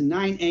 8 to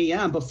 9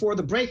 a.m. Before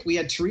the break, we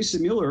had Teresa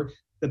Mueller,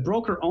 the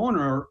broker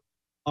owner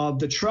of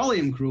the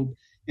Trillium Group,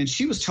 and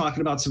she was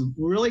talking about some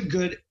really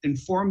good,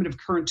 informative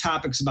current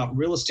topics about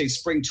real estate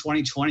spring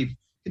 2020.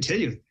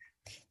 Continue.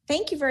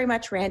 Thank you very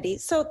much, Randy.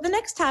 So the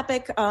next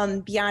topic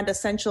beyond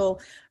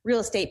essential real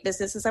estate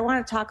businesses, I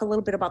want to talk a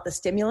little bit about the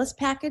stimulus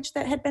package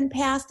that had been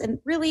passed. And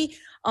really,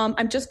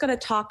 I'm just going to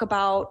talk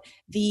about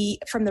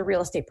from the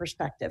real estate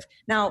perspective.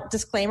 Now,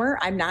 disclaimer,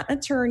 I'm not an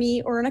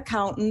attorney or an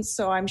accountant,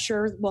 so I'm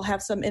sure we'll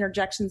have some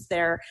interjections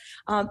there.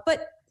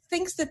 But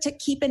things to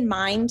keep in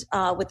mind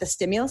with the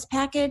stimulus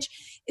package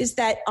is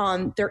that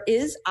there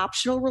is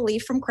optional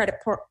relief from credit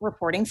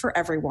reporting for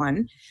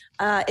everyone.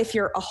 If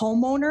you're a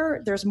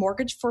homeowner, there's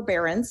mortgage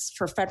forbearance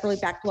for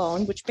federally backed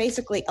loan, which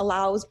basically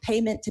allows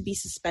payment to be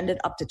suspended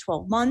up to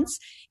 12 months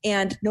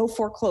and no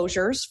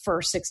foreclosures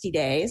for 60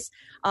 days.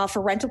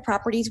 For rental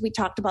properties, we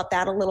talked about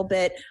that a little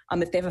bit.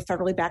 If they have a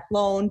federally backed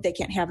loan, they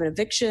can't have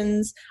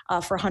evictions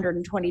for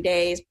 120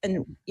 days.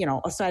 And,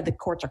 aside, the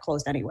courts are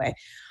closed anyway.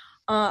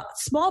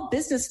 Small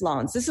business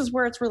loans. This is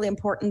where it's really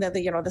important that,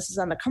 this is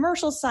on the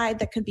commercial side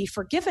that could be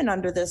forgiven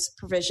under this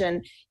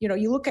provision.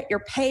 You look at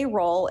your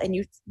payroll and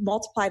you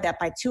multiply that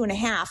by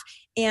 2.5.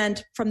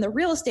 And from the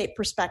real estate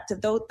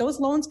perspective, those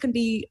loans can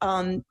be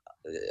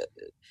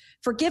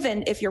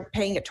forgiven if you're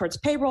paying it towards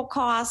payroll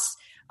costs,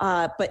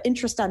 but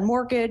interest on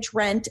mortgage,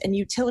 rent, and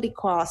utility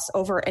costs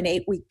over an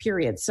 8-week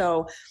period.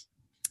 So,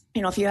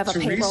 if you have a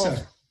payroll.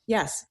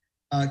 Yes.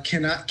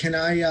 Can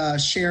I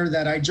share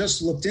that I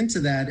just looked into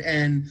that,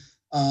 and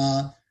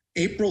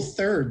April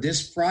 3rd,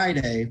 this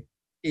Friday,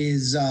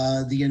 is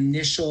the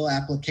initial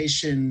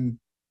application,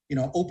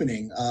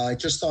 opening. I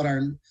just thought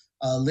our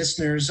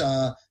listeners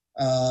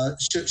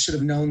should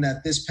have known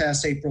that this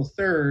past April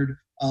 3rd,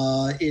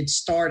 it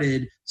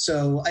started.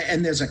 So,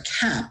 and there's a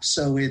cap.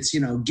 So it's,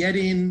 get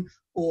in,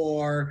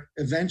 or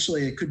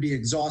eventually it could be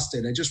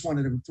exhausted. I just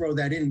wanted to throw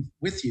that in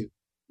with you.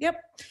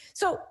 Yep.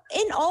 So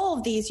in all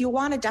of these, you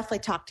want to definitely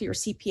talk to your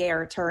CPA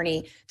or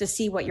attorney to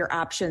see what your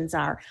options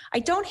are. I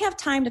don't have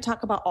time to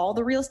talk about all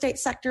the real estate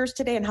sectors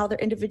today and how they're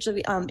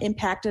individually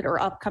impacted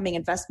or upcoming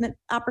investment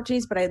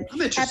opportunities, but I'm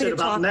interested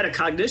about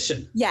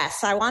metacognition.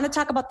 Yes, I want to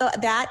talk about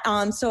that.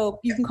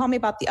 So you can call me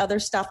about the other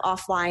stuff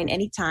offline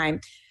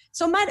anytime.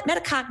 So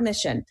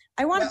metacognition,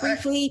 I want to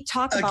briefly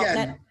talk about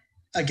that.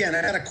 Again, I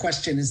had a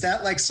question. Is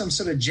that like some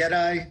sort of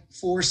Jedi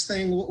Force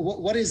thing?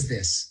 What is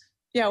this?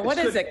 Yeah, what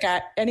is it,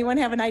 Kat? Anyone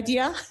have an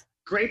idea?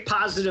 Great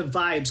positive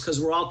vibes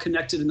because we're all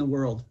connected in the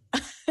world.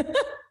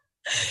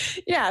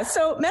 Yeah,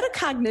 so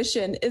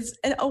metacognition is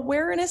an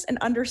awareness and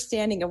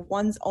understanding of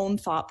one's own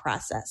thought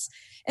process.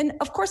 And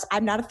of course,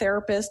 I'm not a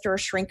therapist or a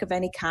shrink of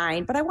any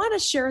kind, but I want to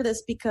share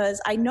this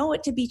because I know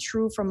it to be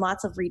true from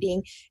lots of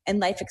reading and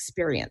life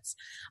experience.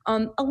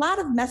 A lot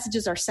of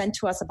messages are sent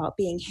to us about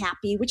being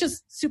happy, which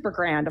is super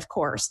grand, of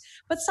course,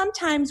 but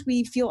sometimes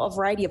we feel a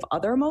variety of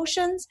other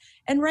emotions.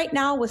 And right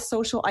now with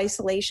social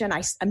isolation,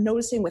 I'm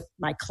noticing with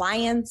my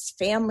clients,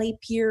 family,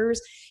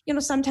 peers,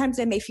 sometimes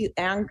they may feel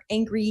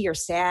angry or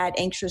sad,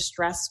 anxious,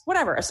 stressed,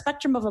 whatever, a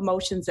spectrum of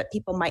emotions that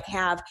people might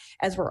have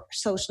as we're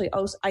socially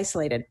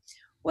isolated.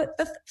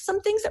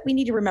 Some things that we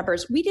need to remember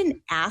is we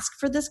didn't ask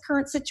for this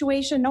current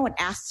situation. No one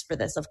asks for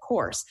this, of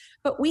course,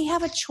 but we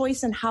have a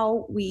choice in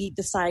how we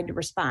decide to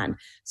respond.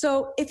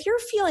 So if you're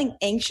feeling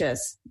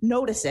anxious,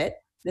 notice it.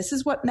 This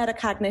is what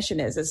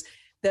metacognition is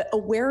the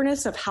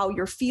awareness of how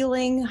you're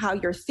feeling, how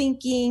you're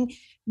thinking.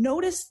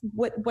 Notice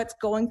what's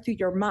going through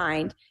your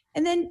mind.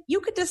 And then you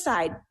could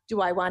decide,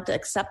 do I want to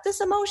accept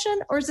this emotion,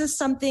 or is this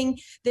something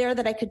there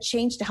that I could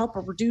change to help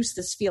reduce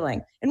this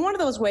feeling? And one of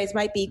those ways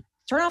might be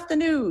turn off the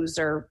news,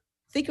 or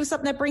think of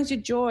something that brings you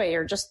joy,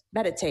 or just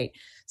meditate.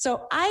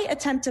 So I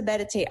attempt to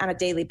meditate on a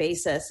daily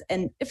basis.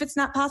 And if it's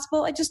not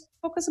possible, I just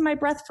focus on my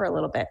breath for a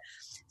little bit.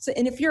 So,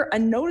 and if you're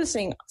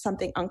noticing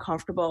something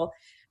uncomfortable,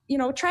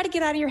 try to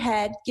get out of your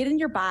head, get in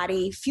your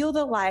body, feel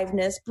the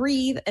aliveness,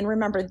 breathe, and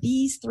remember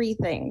these 3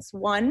 things.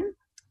 1,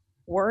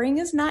 worrying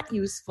is not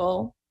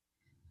useful.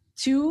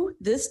 2,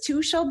 this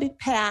too shall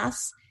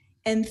pass.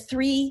 and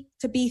 3,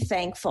 to be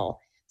thankful.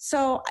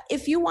 So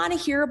if you want to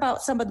hear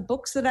about some of the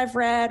books that I've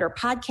read or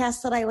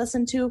podcasts that I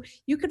listen to,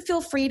 you could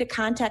feel free to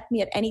contact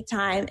me at any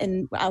time,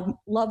 and I'd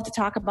love to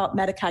talk about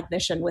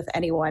metacognition with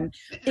anyone.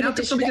 And how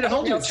can somebody get a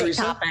hold of you,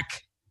 Teresa?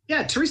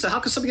 Yeah, Teresa, how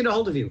can somebody get a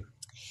hold of you?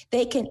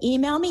 They can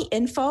email me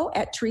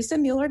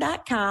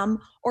info@teresamueller.com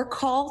or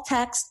call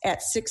text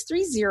at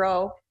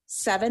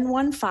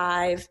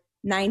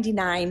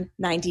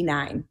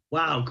 630-715-9999.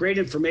 Wow, great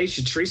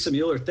information, Teresa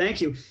Mueller.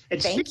 Thank you.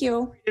 And thank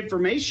you.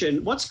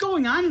 Information. What's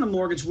going on in the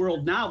mortgage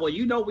world now? Well,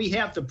 you know we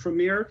have the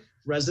premier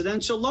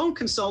residential loan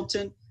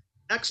consultant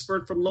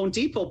expert from Loan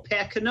Depot,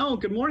 Pat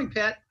Cannone. Good morning,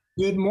 Pat.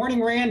 Good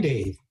morning,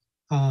 Randy.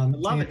 I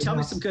love it. Tell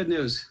me some good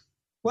news.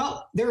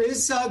 Well, there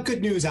is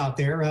good news out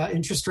there.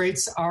 Interest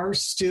rates are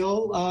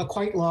still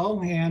quite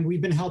low, and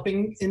we've been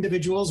helping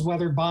individuals,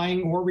 whether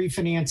buying or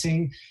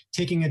refinancing,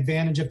 taking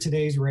advantage of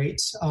today's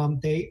rates.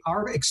 They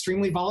are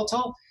extremely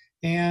volatile.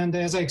 And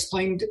as I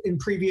explained in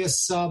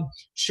previous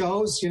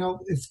shows,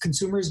 if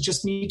consumers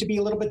just need to be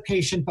a little bit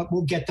patient, but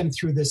we'll get them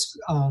through this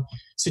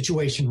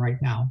situation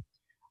right now.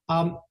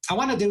 I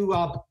wanted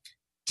to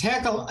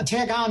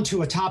tag on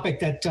to a topic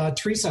that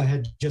Teresa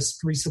had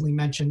just recently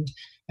mentioned,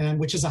 and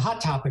which is a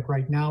hot topic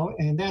right now,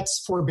 and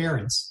that's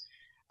forbearance.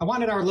 I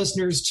wanted our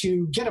listeners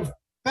to get a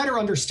better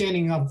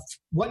understanding of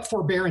what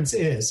forbearance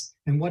is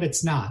and what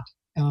it's not.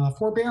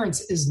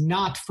 Forbearance is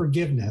not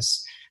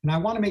forgiveness, and I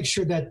want to make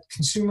sure that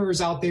consumers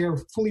out there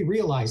fully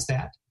realize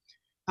that.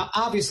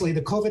 Obviously,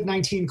 the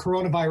COVID-19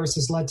 coronavirus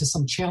has led to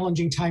some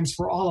challenging times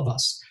for all of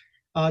us.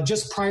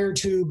 Just prior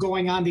to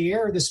going on the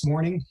air this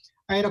morning,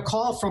 I had a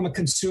call from a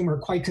consumer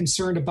quite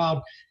concerned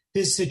about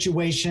his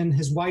situation.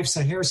 His wife's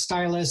a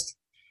hairstylist,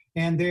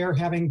 and they're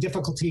having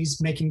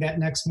difficulties making that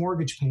next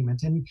mortgage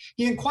payment. And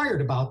he inquired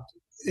about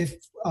if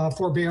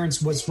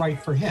forbearance was right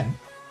for him.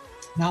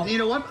 Now, you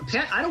know what,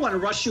 Pat, I don't want to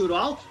rush you at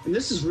all. And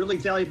this is really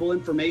valuable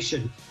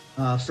information,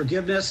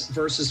 forgiveness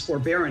versus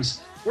forbearance.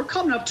 We're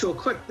coming up to a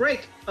quick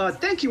break.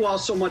 Thank you all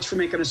so much for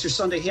making us your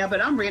Sunday habit.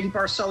 I'm Randy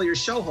Barcella, your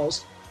show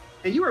host,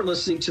 and you are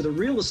listening to the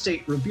Real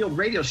Estate Revealed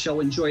radio show,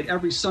 enjoyed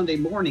every Sunday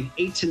morning,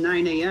 8 to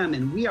 9 a.m.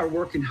 And we are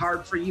working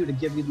hard for you to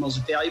give you the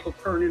most valuable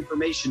current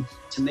information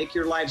to make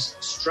your lives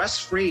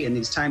stress-free in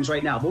these times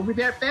right now. We'll be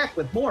back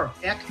with more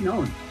Pat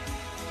Cannone.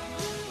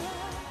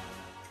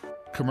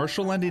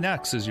 Commercial Lending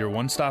X is your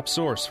one-stop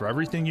source for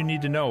everything you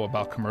need to know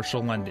about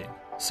commercial lending.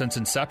 Since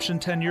inception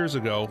 10 years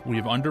ago, we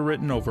have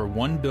underwritten over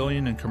 $1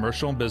 billion in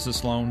commercial and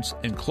business loans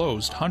and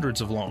closed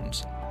hundreds of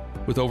loans.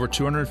 With over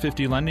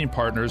 250 lending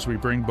partners, we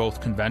bring both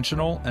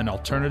conventional and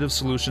alternative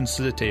solutions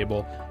to the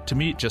table to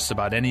meet just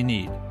about any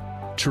need.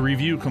 To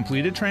review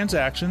completed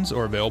transactions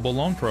or available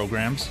loan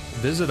programs,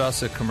 visit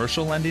us at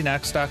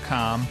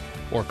commerciallendingx.com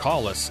or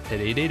call us at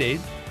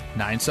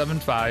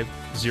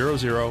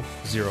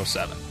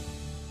 888-975-0007.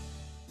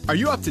 Are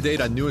you up to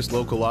date on newest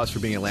local laws for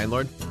being a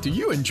landlord? Do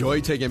you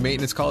enjoy taking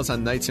maintenance calls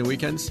on nights and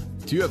weekends?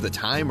 Do you have the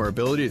time or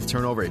ability to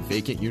turn over a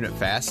vacant unit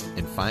fast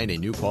and find a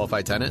new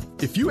qualified tenant?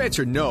 If you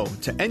answer no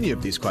to any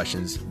of these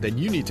questions, then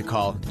you need to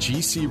call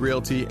GC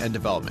Realty and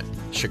Development,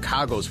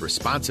 Chicago's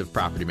responsive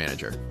property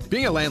manager.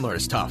 Being a landlord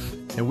is tough,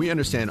 and we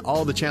understand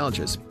all the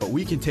challenges, but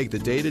we can take the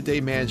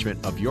day-to-day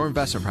management of your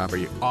investment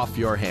property off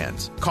your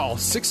hands. Call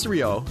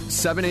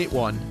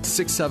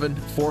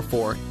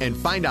 630-781-6744 and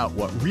find out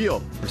what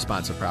real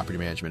responsive property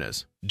management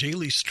is.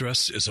 Daily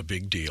stress is a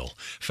big deal.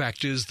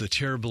 Fact is, the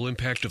terrible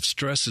impact of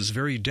stress is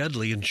very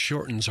deadly and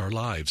shortens our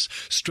lives.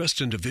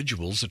 Stressed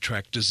individuals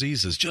attract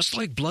diseases, just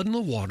like blood in the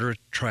water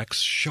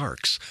attracts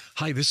sharks.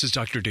 Hi, this is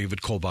Dr.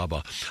 David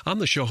Kolbaba. I'm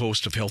the show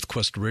host of Health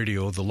Quest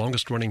Radio, the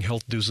longest-running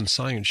health news and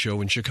science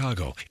show in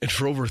Chicago. And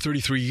for over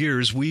 33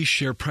 years, we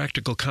share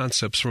practical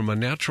concepts from a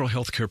natural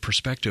healthcare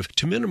perspective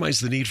to minimize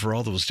the need for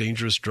all those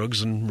dangerous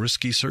drugs and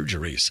risky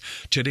surgeries.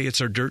 Today,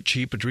 it's our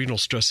dirt-cheap adrenal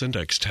stress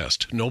index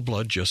test. No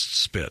blood, just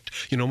spit.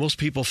 You know, most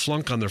people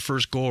flunk on their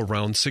first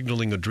go-around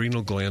signaling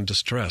adrenal gland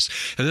distress.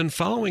 And then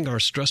following our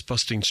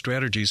stress-busting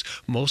strategies,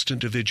 most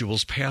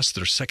individuals pass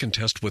their second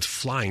test with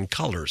flying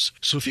colors.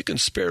 So if you can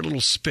spare a little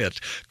spit,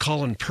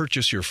 call and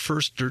purchase your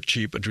first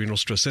dirt-cheap adrenal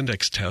stress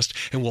index test,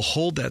 and we'll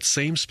hold that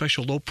same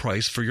special low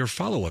price for your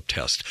follow-up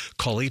test.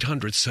 Call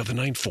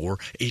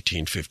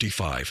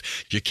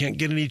 800-794-1855. You can't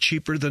get any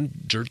cheaper than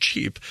dirt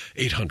cheap.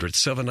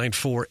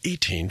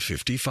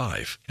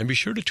 800-794-1855. And be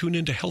sure to tune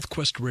in to Health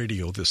Quest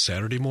Radio this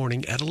Saturday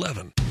morning at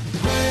 11.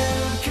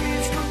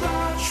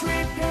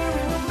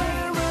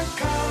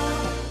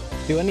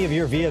 Do any of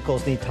your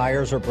vehicles need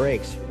tires or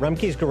brakes?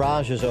 Remke's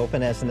Garage is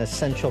open as an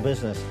essential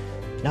business.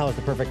 Now is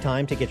the perfect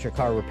time to get your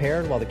car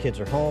repaired while the kids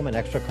are home and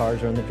extra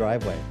cars are in the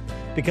driveway.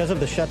 Because of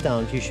the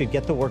shutdowns, you should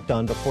get the work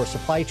done before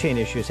supply chain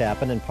issues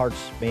happen and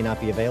parts may not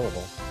be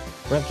available.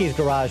 Remke's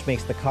Garage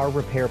makes the car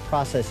repair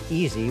process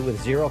easy with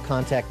zero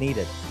contact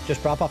needed.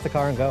 Just drop off the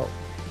car and go.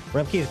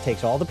 Remke's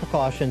takes all the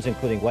precautions,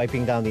 including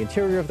wiping down the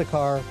interior of the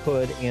car,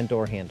 hood, and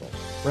door handles.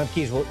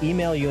 Remke's will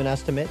email you an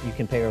estimate you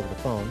can pay over the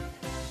phone.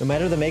 No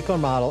matter the make or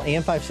model,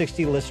 AM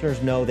 560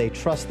 listeners know they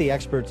trust the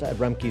experts at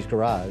Remke's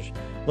Garage.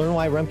 Learn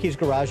why Remke's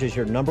Garage is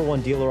your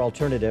 #1 dealer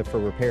alternative for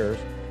repairs.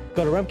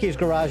 Go to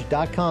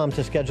Remke'sGarage.com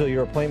to schedule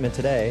your appointment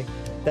today.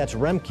 That's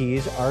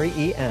Remke's,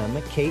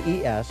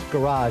 REMKES,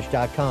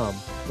 Garage.com.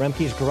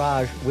 Remke's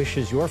Garage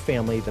wishes your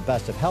family the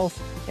best of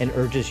health and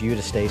urges you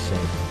to stay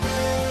safe.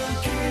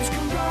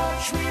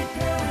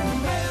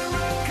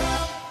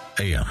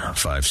 AM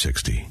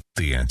 560,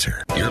 The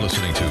Answer. You're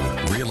listening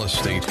to Real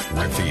Estate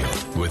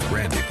Revealed with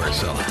Randy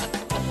Barcella.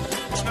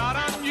 It's not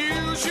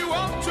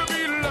unusual to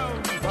be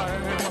loved by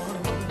anyone.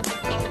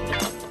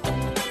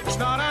 It's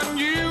not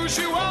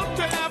unusual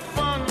to have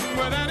fun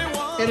with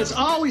anyone. It is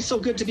always so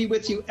good to be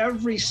with you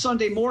every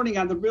Sunday morning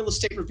on the Real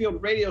Estate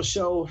Revealed radio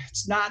show.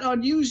 It's not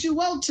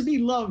unusual to be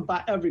loved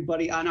by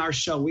everybody on our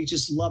show. We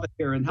just love it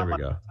here. And how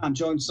about Tom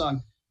Jones'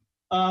 song?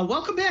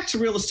 Welcome back to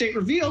Real Estate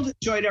Revealed.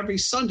 Enjoy it every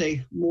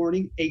Sunday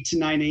morning, 8 to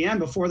 9 a.m.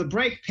 Before the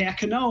break, Pat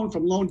Canone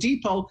from Loan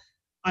Depot.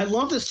 I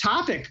love this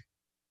topic.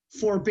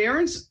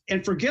 Forbearance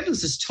and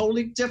forgiveness is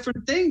totally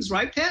different things,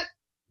 right, Pat?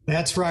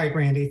 That's right,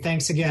 Randy.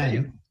 Thanks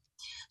again.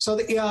 So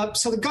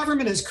the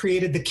government has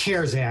created the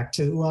CARES Act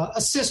to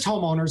assist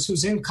homeowners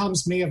whose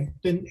incomes may have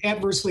been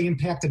adversely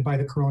impacted by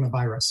the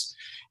coronavirus.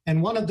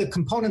 And one of the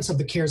components of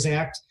the CARES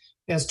Act,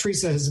 as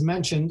Teresa has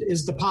mentioned,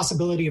 is the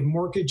possibility of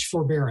mortgage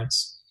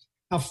forbearance.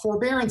 Now,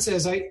 forbearance,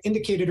 as I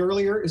indicated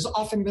earlier, is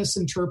often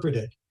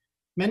misinterpreted.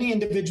 Many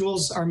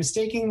individuals are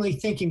mistakenly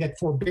thinking that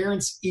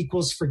forbearance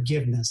equals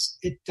forgiveness.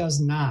 It does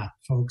not,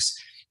 folks.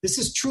 This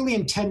is truly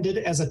intended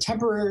as a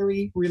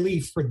temporary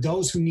relief for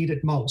those who need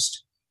it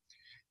most.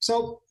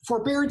 So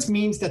forbearance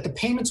means that the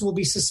payments will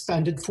be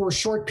suspended for a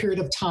short period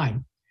of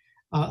time,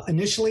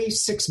 initially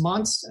 6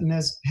 months, and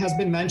as has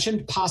been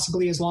mentioned,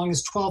 possibly as long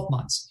as 12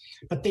 months.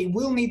 But they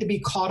will need to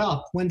be caught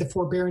up when the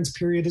forbearance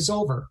period is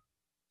over.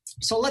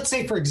 So let's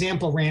say, for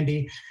example,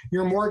 Randy,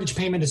 your mortgage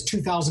payment is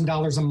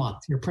 $2,000 a month.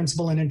 Your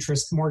principal and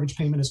interest mortgage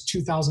payment is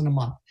 $2,000 a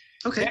month.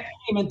 Okay. That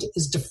payment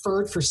is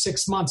deferred for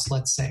 6 months,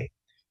 let's say.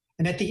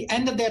 And at the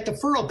end of that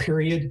deferral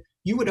period,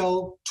 you would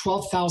owe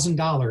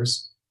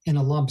 $12,000 in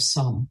a lump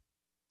sum.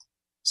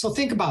 So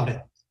think about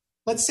it.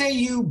 Let's say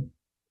you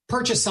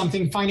purchase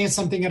something, finance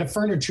something at a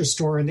furniture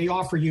store, and they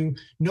offer you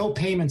no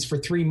payments for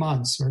 3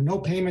 months or no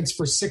payments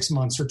for 6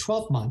 months or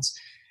 12 months.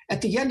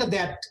 At the end of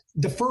that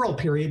deferral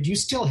period, you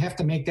still have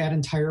to make that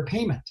entire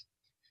payment.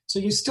 So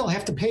you still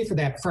have to pay for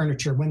that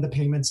furniture when the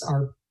payments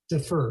are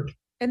deferred.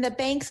 And the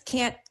banks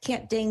can't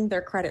ding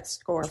their credit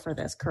score for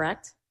this,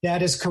 correct?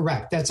 That is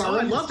correct. That's our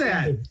I love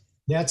that.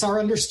 That's our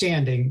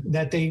understanding,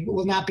 that they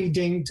will not be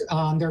dinged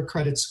on their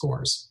credit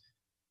scores.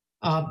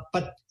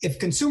 But if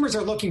consumers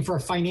are looking for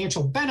a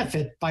financial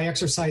benefit by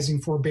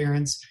exercising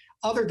forbearance,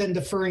 other than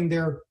deferring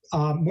their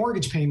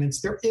mortgage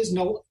payments, there is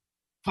no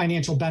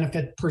financial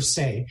benefit per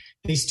se.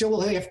 They still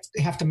will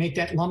have to make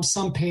that lump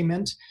sum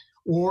payment,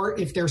 or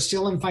if they're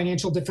still in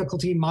financial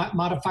difficulty,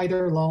 modify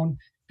their loan,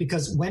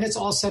 because when it's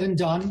all said and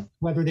done,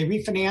 whether they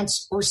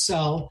refinance or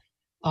sell,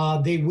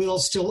 they will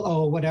still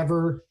owe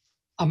whatever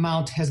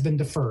amount has been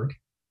deferred.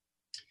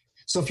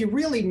 So if you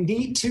really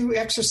need to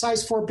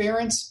exercise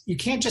forbearance, you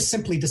can't just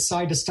simply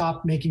decide to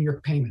stop making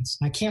your payments.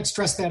 I can't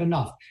stress that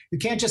enough. You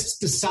can't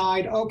just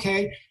decide,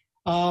 okay,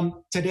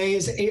 today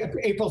is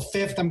April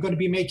 5th. I'm going to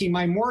be making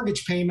my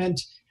mortgage payment.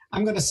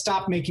 I'm going to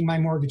stop making my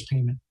mortgage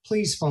payment.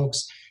 Please,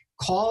 folks,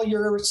 call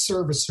your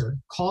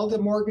servicer, call the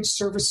mortgage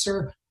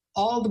servicer,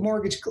 all the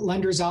mortgage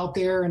lenders out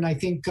there. And I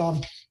think,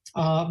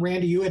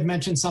 Randy, you had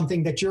mentioned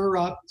something that your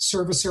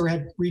servicer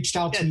had reached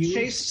out to you.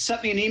 Chase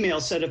sent me an email,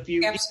 said if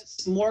you need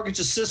mortgage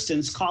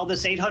assistance, call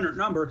this 800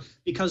 number,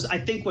 because I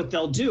think what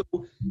they'll do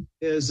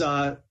is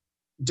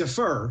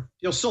defer.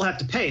 You'll still have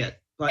to pay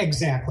it. But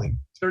exactly.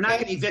 They're not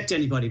going to evict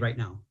anybody right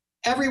now.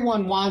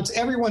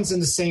 Everyone's in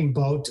the same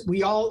boat.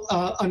 We all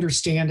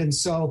understand. And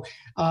so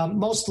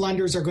most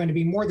lenders are going to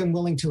be more than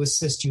willing to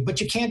assist you, but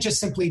you can't just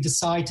simply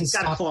decide to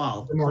stop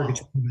the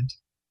mortgage payment.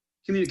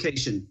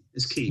 Communication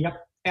is key. Yep,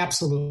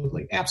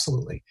 absolutely.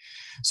 Absolutely.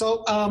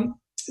 So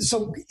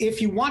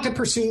if you want to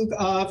pursue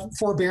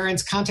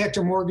forbearance, contact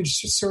your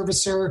mortgage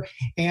servicer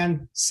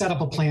and set up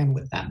a plan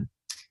with them.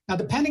 Now,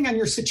 depending on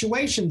your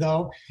situation,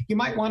 though, you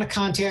might want to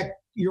contact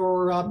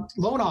your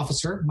loan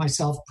officer,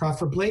 myself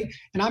preferably,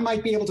 and I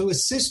might be able to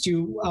assist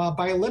you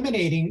by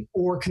eliminating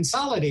or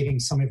consolidating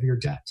some of your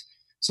debt.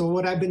 So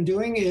what I've been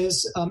doing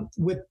is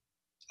with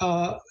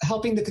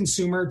helping the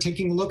consumer,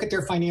 taking a look at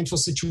their financial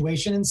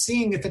situation and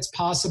seeing if it's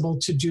possible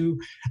to do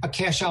a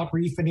cash out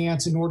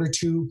refinance in order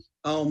to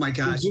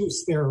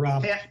reduce their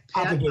Pat,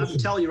 I'm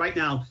telling you right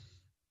now,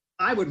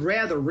 I would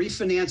rather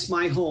refinance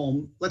my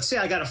home. Let's say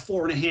I got a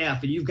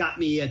 4.5 and you've got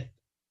me at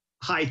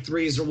high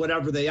 3s or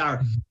whatever they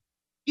are.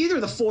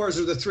 Either the 4s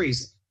or the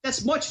 3s.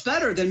 That's much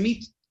better than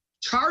me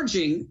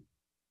charging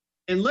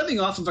and living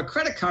off of a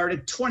credit card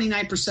at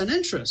 29%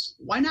 interest.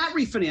 Why not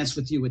refinance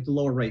with you at the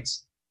lower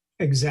rates?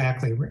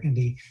 Exactly,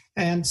 Randy.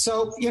 And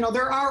so,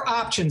 there are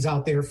options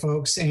out there,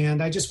 folks.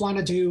 And I just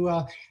wanted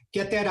to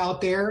get that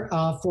out there.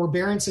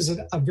 Forbearance is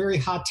a very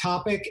hot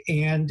topic,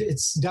 and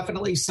it's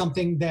definitely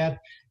something that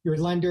your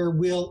lender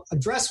will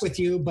address with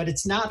you, but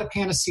it's not a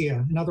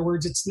panacea. In other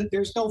words,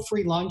 there's no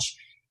free lunch.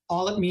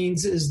 all it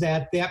means is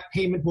that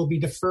payment will be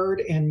deferred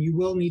and you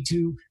will need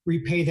to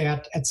repay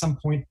that at some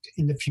point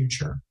in the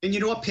future. And you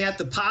know what, Pat,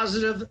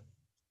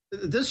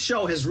 this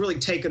show has really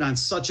taken on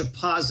such a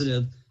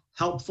positive,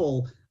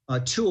 helpful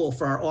tool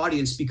for our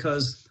audience,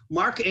 because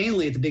Mark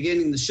Ainley at the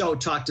beginning of the show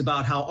talked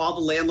about how all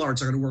the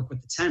landlords are going to work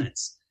with the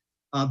tenants.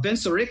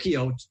 Vince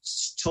Oricchio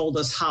told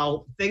us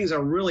how things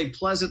are really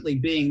pleasantly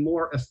being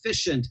more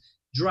efficient,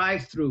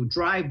 drive-through,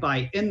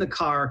 drive-by, in the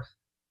car.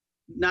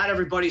 Not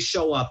everybody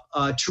show up.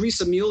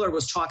 Teresa Mueller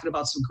was talking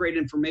about some great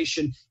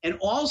information. And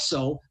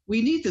also,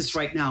 we need this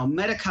right now,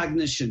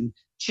 metacognition.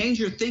 Change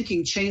your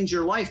thinking, change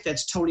your life.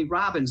 That's Tony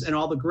Robbins, and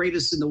all the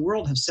greatest in the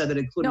world have said that,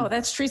 including... No,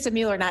 that's Teresa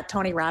Mueller, not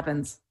Tony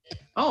Robbins.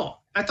 Oh,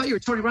 I thought you were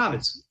Tony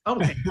Robbins.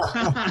 Okay.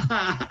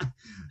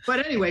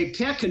 But anyway,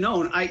 Pat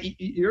Cannone,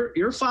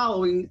 you're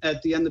following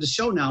at the end of the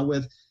show now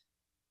with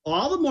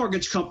all the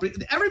mortgage companies.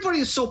 Everybody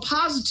is so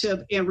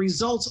positive and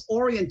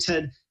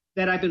results-oriented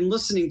that I've been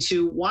listening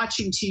to,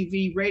 watching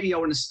TV,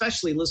 radio, and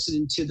especially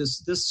listening to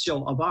this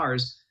show of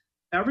ours.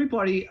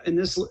 Everybody in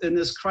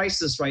this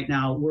crisis right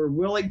now, we're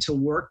willing to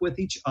work with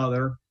each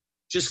other,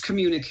 just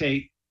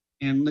communicate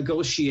and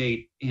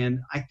negotiate.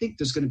 And I think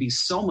there's going to be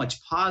so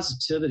much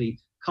positivity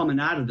coming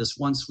out of this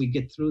once we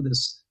get through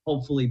this,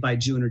 hopefully by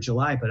June or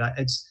July. But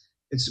it's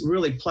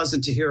really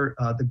pleasant to hear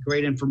the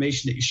great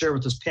information that you share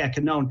with us, Pat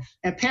Cannone.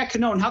 And Pat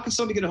Cannone, how can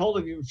somebody get a hold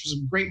of you for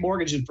some great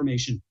mortgage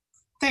information?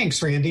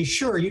 Thanks, Randy.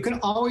 Sure. You can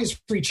always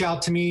reach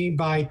out to me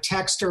by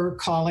text or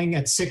calling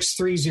at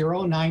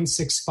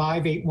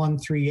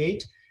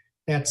 630-965-8138.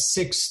 That's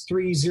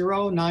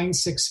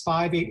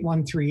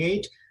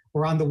 630-965-8138.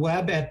 We're on the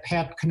web at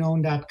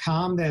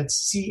patcannone.com.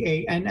 That's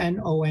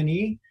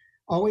CANNONE.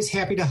 Always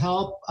happy to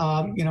help.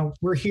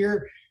 We're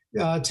here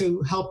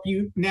to help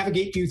you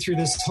navigate you through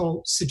this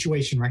whole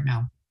situation right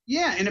now.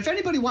 Yeah, and if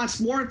anybody wants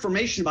more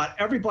information about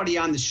everybody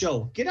on the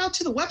show, get out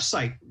to the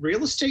website,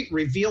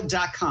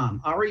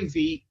 realestaterevealed.com,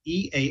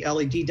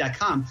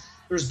 REVEALED.com.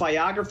 There's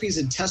biographies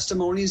and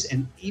testimonies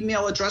and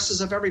email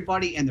addresses of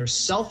everybody and their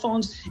cell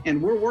phones.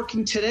 And we're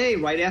working today,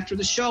 right after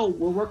the show.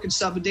 We're working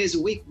 7 days a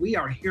week. We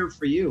are here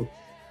for you.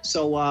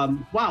 So,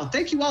 wow,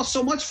 thank you all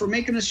so much for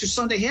making us your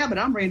Sunday habit.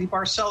 I'm Randy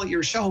Barcella,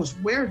 your show host.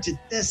 Where did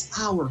this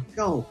hour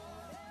go?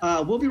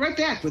 We'll be right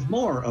back with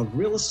more of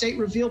Real Estate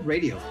Revealed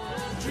Radio.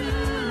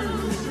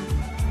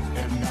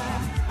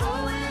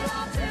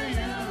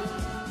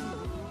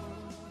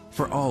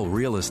 For all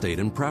real estate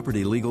and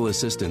property legal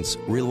assistance,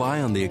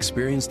 rely on the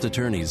experienced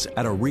attorneys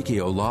at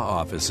Oricchio Law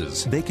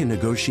Offices. They can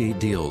negotiate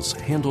deals,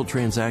 handle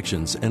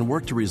transactions, and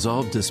work to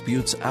resolve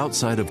disputes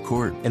outside of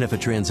court. And if a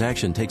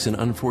transaction takes an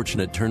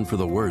unfortunate turn for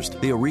the worst,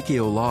 the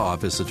Oricchio Law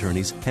Office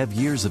attorneys have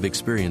years of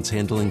experience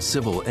handling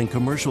civil and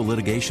commercial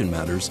litigation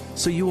matters,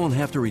 so you won't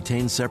have to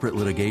retain separate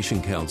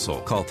litigation counsel.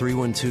 Call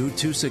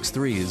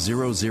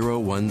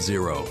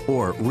 312-263-0010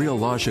 or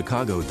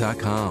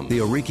reallawchicago.com. The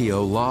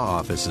Oricchio Law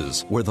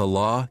Offices, where the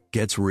law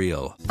gets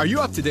real. Are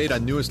you up to date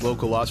on newest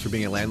local laws for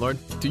being a landlord?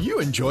 Do you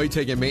enjoy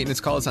taking maintenance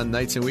calls on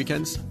nights and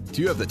weekends?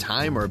 Do you have the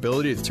time or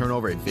ability to turn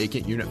over a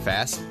vacant unit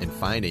fast and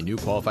find a new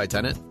qualified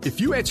tenant? If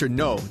you answer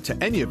no to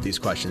any of these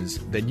questions,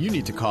 then you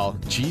need to call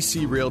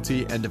GC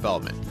Realty and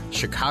Development,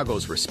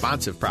 Chicago's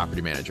responsive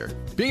property manager.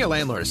 Being a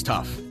landlord is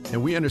tough,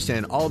 and we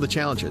understand all the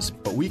challenges,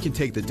 but we can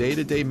take the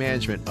day-to-day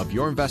management of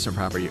your investment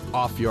property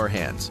off your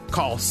hands.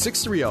 Call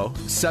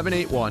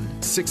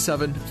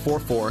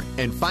 630-781-6744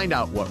 and find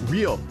out what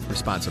real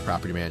responsive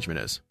property management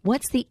is.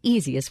 What's the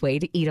easiest way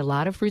to eat a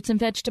lot of fruits and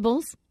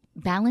vegetables?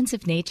 Balance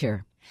of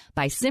Nature.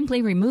 By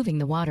simply removing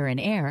the water and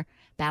air,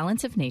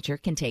 Balance of Nature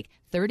can take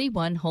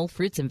 31 whole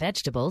fruits and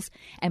vegetables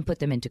and put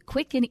them into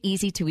quick and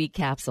easy-to-eat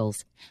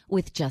capsules.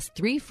 With just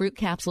 3 fruit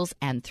capsules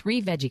and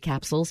 3 veggie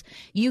capsules,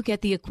 you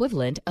get the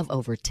equivalent of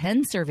over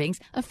 10 servings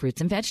of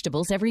fruits and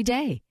vegetables every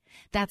day.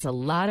 That's a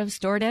lot of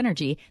stored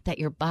energy that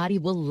your body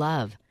will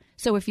love.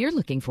 So if you're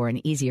looking for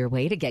an easier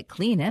way to get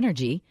clean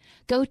energy,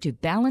 go to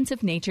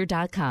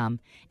balanceofnature.com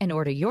and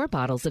order your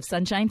bottles of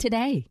sunshine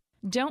today.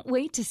 Don't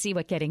wait to see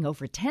what getting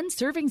over 10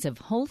 servings of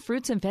whole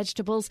fruits and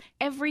vegetables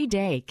every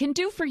day can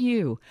do for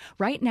you.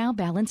 Right now,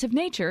 Balance of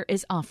Nature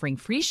is offering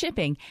free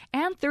shipping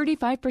and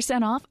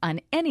 35% off on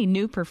any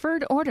new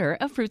preferred order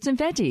of fruits and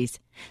veggies.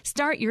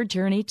 Start your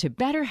journey to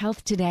better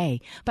health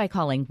today by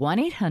calling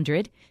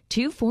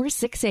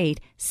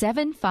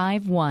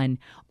 1-800-2468-751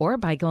 or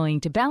by going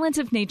to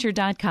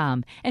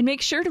balanceofnature.com and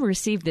make sure to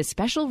receive this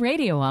special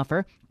radio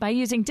offer by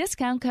using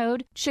discount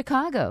code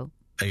CHICAGO.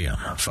 AM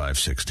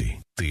 560,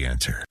 The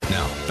Answer.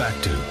 Now, back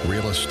to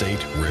Real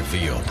Estate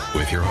Revealed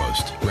with your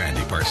host,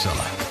 Randy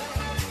Barcella.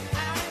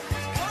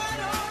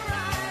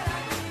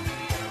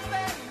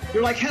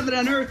 You're like heaven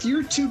on earth.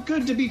 You're too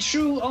good to be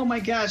true. Oh, my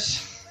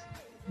gosh.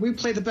 We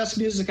play the best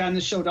music on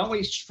this show, don't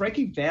we?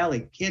 Frankie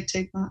Valli, Can't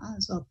Take My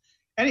Eyes Off.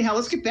 Anyhow,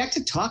 let's get back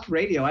to talk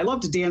radio. I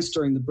love to dance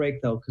during the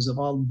break, though, because of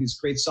all of these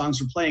great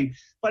songs we're playing.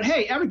 But,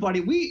 hey,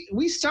 everybody,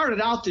 we started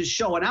out this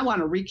show, and I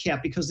want to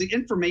recap because the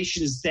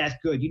information is that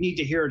good. You need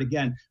to hear it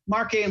again.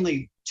 Mark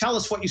Ainley, tell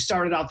us what you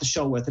started out the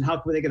show with and how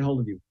can they get a hold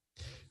of you?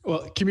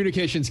 Well,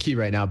 communication's key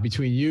right now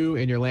between you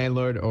and your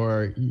landlord,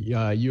 or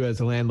you as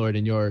a landlord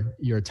and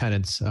your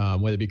tenants,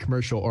 whether it be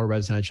commercial or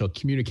residential.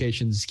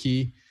 Communication's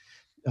key.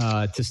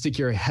 To stick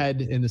your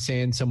head in the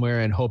sand somewhere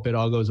and hope it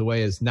all goes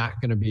away is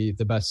not going to be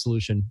the best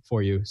solution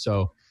for you.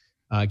 So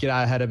get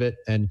out ahead of it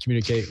and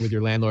communicate with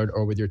your landlord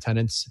or with your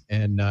tenants.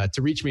 And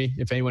to reach me,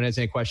 if anyone has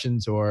any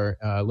questions or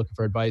looking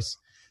for advice,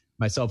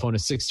 my cell phone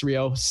is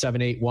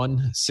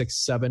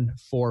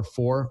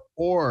 630-781-6744,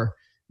 or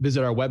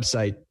visit our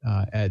website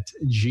at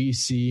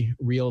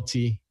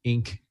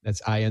gcrealtyinc,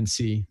 that's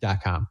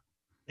inc.com.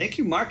 Thank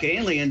you, Mark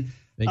Alien.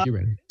 Thank you,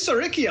 Randy.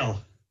 Saricchio.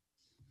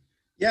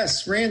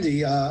 Yes,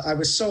 Randy, I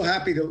was so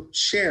happy to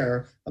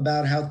share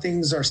about how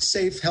things are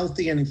safe,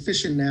 healthy, and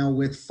efficient now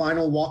with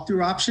final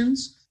walkthrough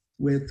options,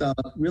 with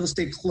real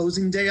estate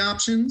closing day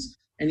options,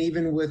 and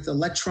even with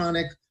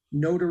electronic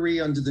notary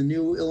under the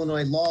new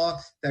Illinois law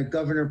that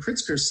Governor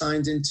Pritzker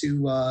signed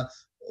into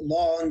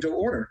law under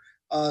order.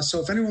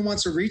 So if anyone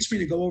wants to reach me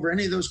to go over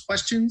any of those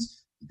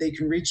questions, they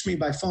can reach me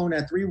by phone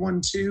at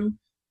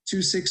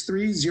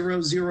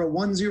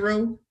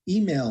 312-263-0010,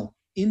 email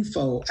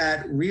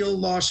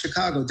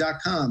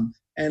info@reallawchicago.com,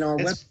 and our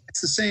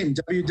website's the same,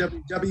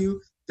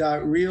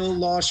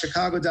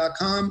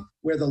 www.reallawchicago.com,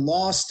 where the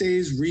law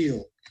stays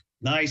real.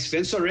 Nice,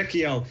 Vince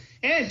Saricchio.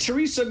 And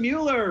Teresa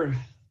Mueller.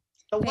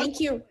 Thank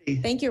you.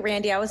 Thank you,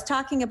 Randy. I was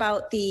talking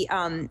about the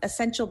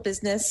essential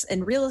business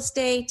and real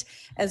estate,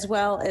 as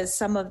well as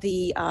some of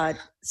the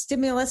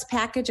stimulus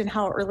package and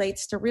how it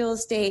relates to real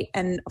estate,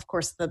 and of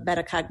course the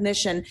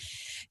metacognition.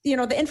 You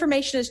know, the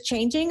information is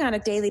changing on a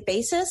daily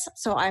basis,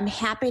 so I'm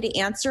happy to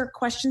answer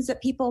questions that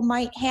people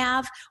might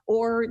have,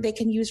 or they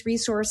can use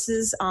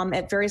resources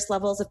at various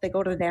levels. If they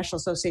go to the National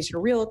Association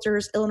of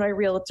Realtors, Illinois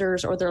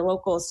Realtors, or their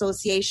local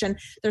association,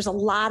 there's a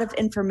lot of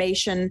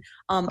information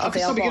available. How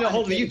can somebody get a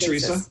hold of you, basis.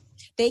 Teresa?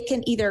 They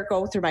can either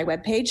go through my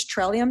webpage,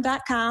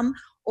 Trillium.com,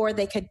 or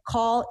they could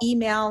call,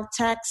 email,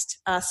 text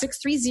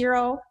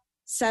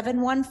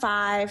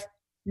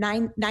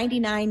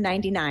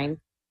 630-715-9999.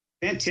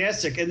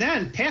 Fantastic. And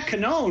then Pat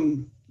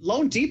Cannone,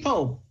 Loan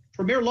Depot,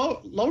 premier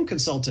loan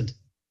consultant.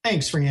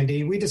 Thanks,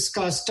 Randy. We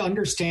discussed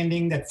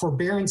understanding that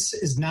forbearance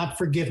is not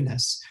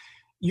forgiveness.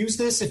 Use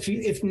this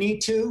if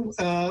need to.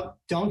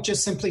 Don't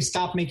just simply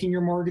stop making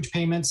your mortgage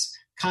payments.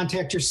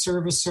 Contact your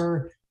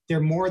servicer. They're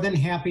more than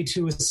happy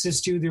to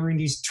assist you during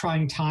these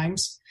trying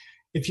times.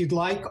 If you'd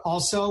like,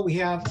 also, we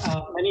have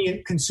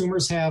many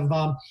consumers have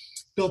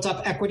built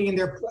up equity in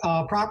their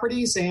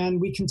properties, and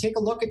we can take a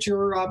look at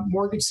your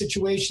mortgage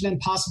situation and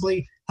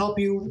possibly help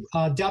you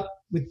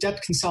with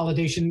debt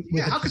consolidation.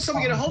 How can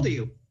someone get a hold of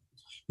you?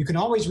 You can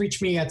always reach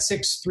me at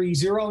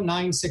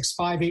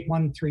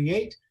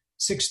 630-965-8138,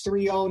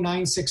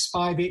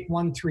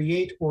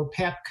 630-965-8138, or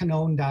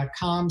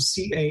patcannone.com,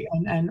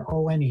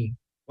 CANNONE.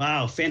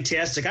 Wow,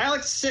 fantastic. I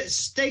like to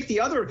stake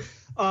the other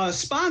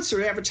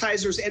sponsor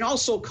advertisers and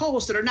also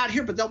co-hosts that are not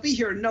here, but they'll be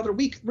here in another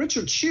week.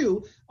 Richard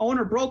Chu,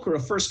 owner-broker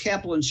of First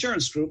Capital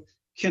Insurance Group,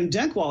 Kim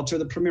Denkwalter,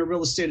 the premier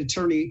real estate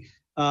attorney,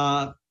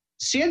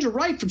 Sandra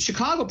Wright from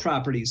Chicago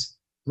Properties,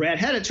 Brad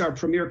Hedich, our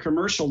premier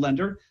commercial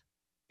lender,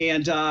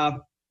 and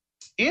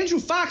Andrew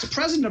Fox,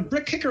 president of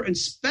Brick Kicker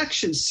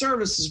Inspection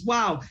Services.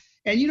 Wow.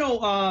 And you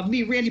know,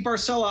 me, Randy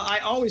Barcella, I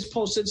always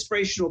post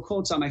inspirational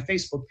quotes on my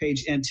Facebook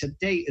page, and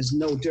today is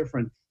no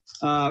different.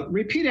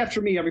 Repeat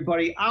after me,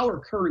 everybody. Our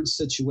current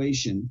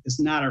situation is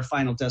not our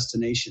final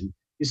destination.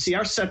 You see,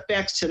 our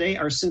setbacks today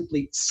are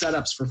simply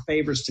setups for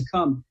favors to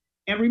come.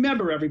 And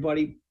remember,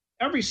 everybody,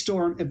 every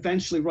storm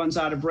eventually runs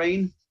out of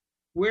rain.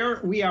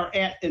 Where we are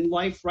at in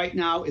life right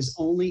now is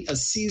only a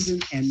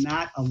season and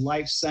not a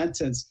life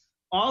sentence.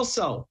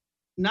 Also,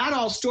 not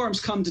all storms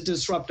come to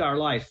disrupt our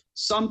life.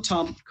 Some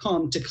come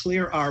to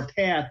clear our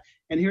path.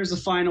 And here's the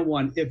final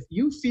one. If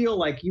you feel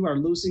like you are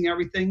losing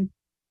everything,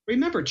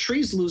 remember,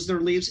 trees lose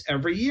their leaves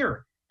every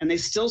year, and they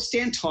still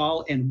stand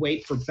tall and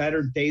wait for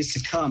better days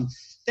to come.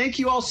 Thank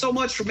you all so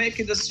much for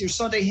making this your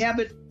Sunday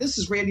habit. This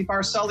is Randy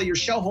Barcella, your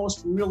show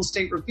host from Real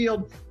Estate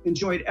Revealed.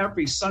 Enjoyed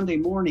every Sunday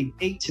morning,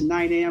 8 to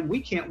 9 a.m. We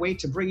can't wait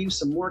to bring you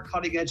some more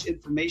cutting-edge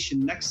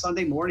information next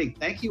Sunday morning.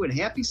 Thank you and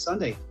happy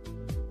Sunday.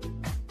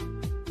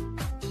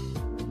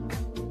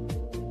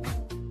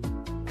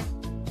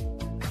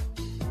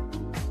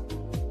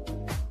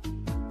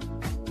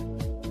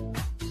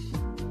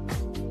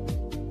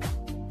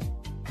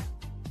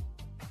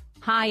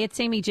 Hi, it's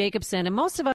Amy Jacobson, and most of us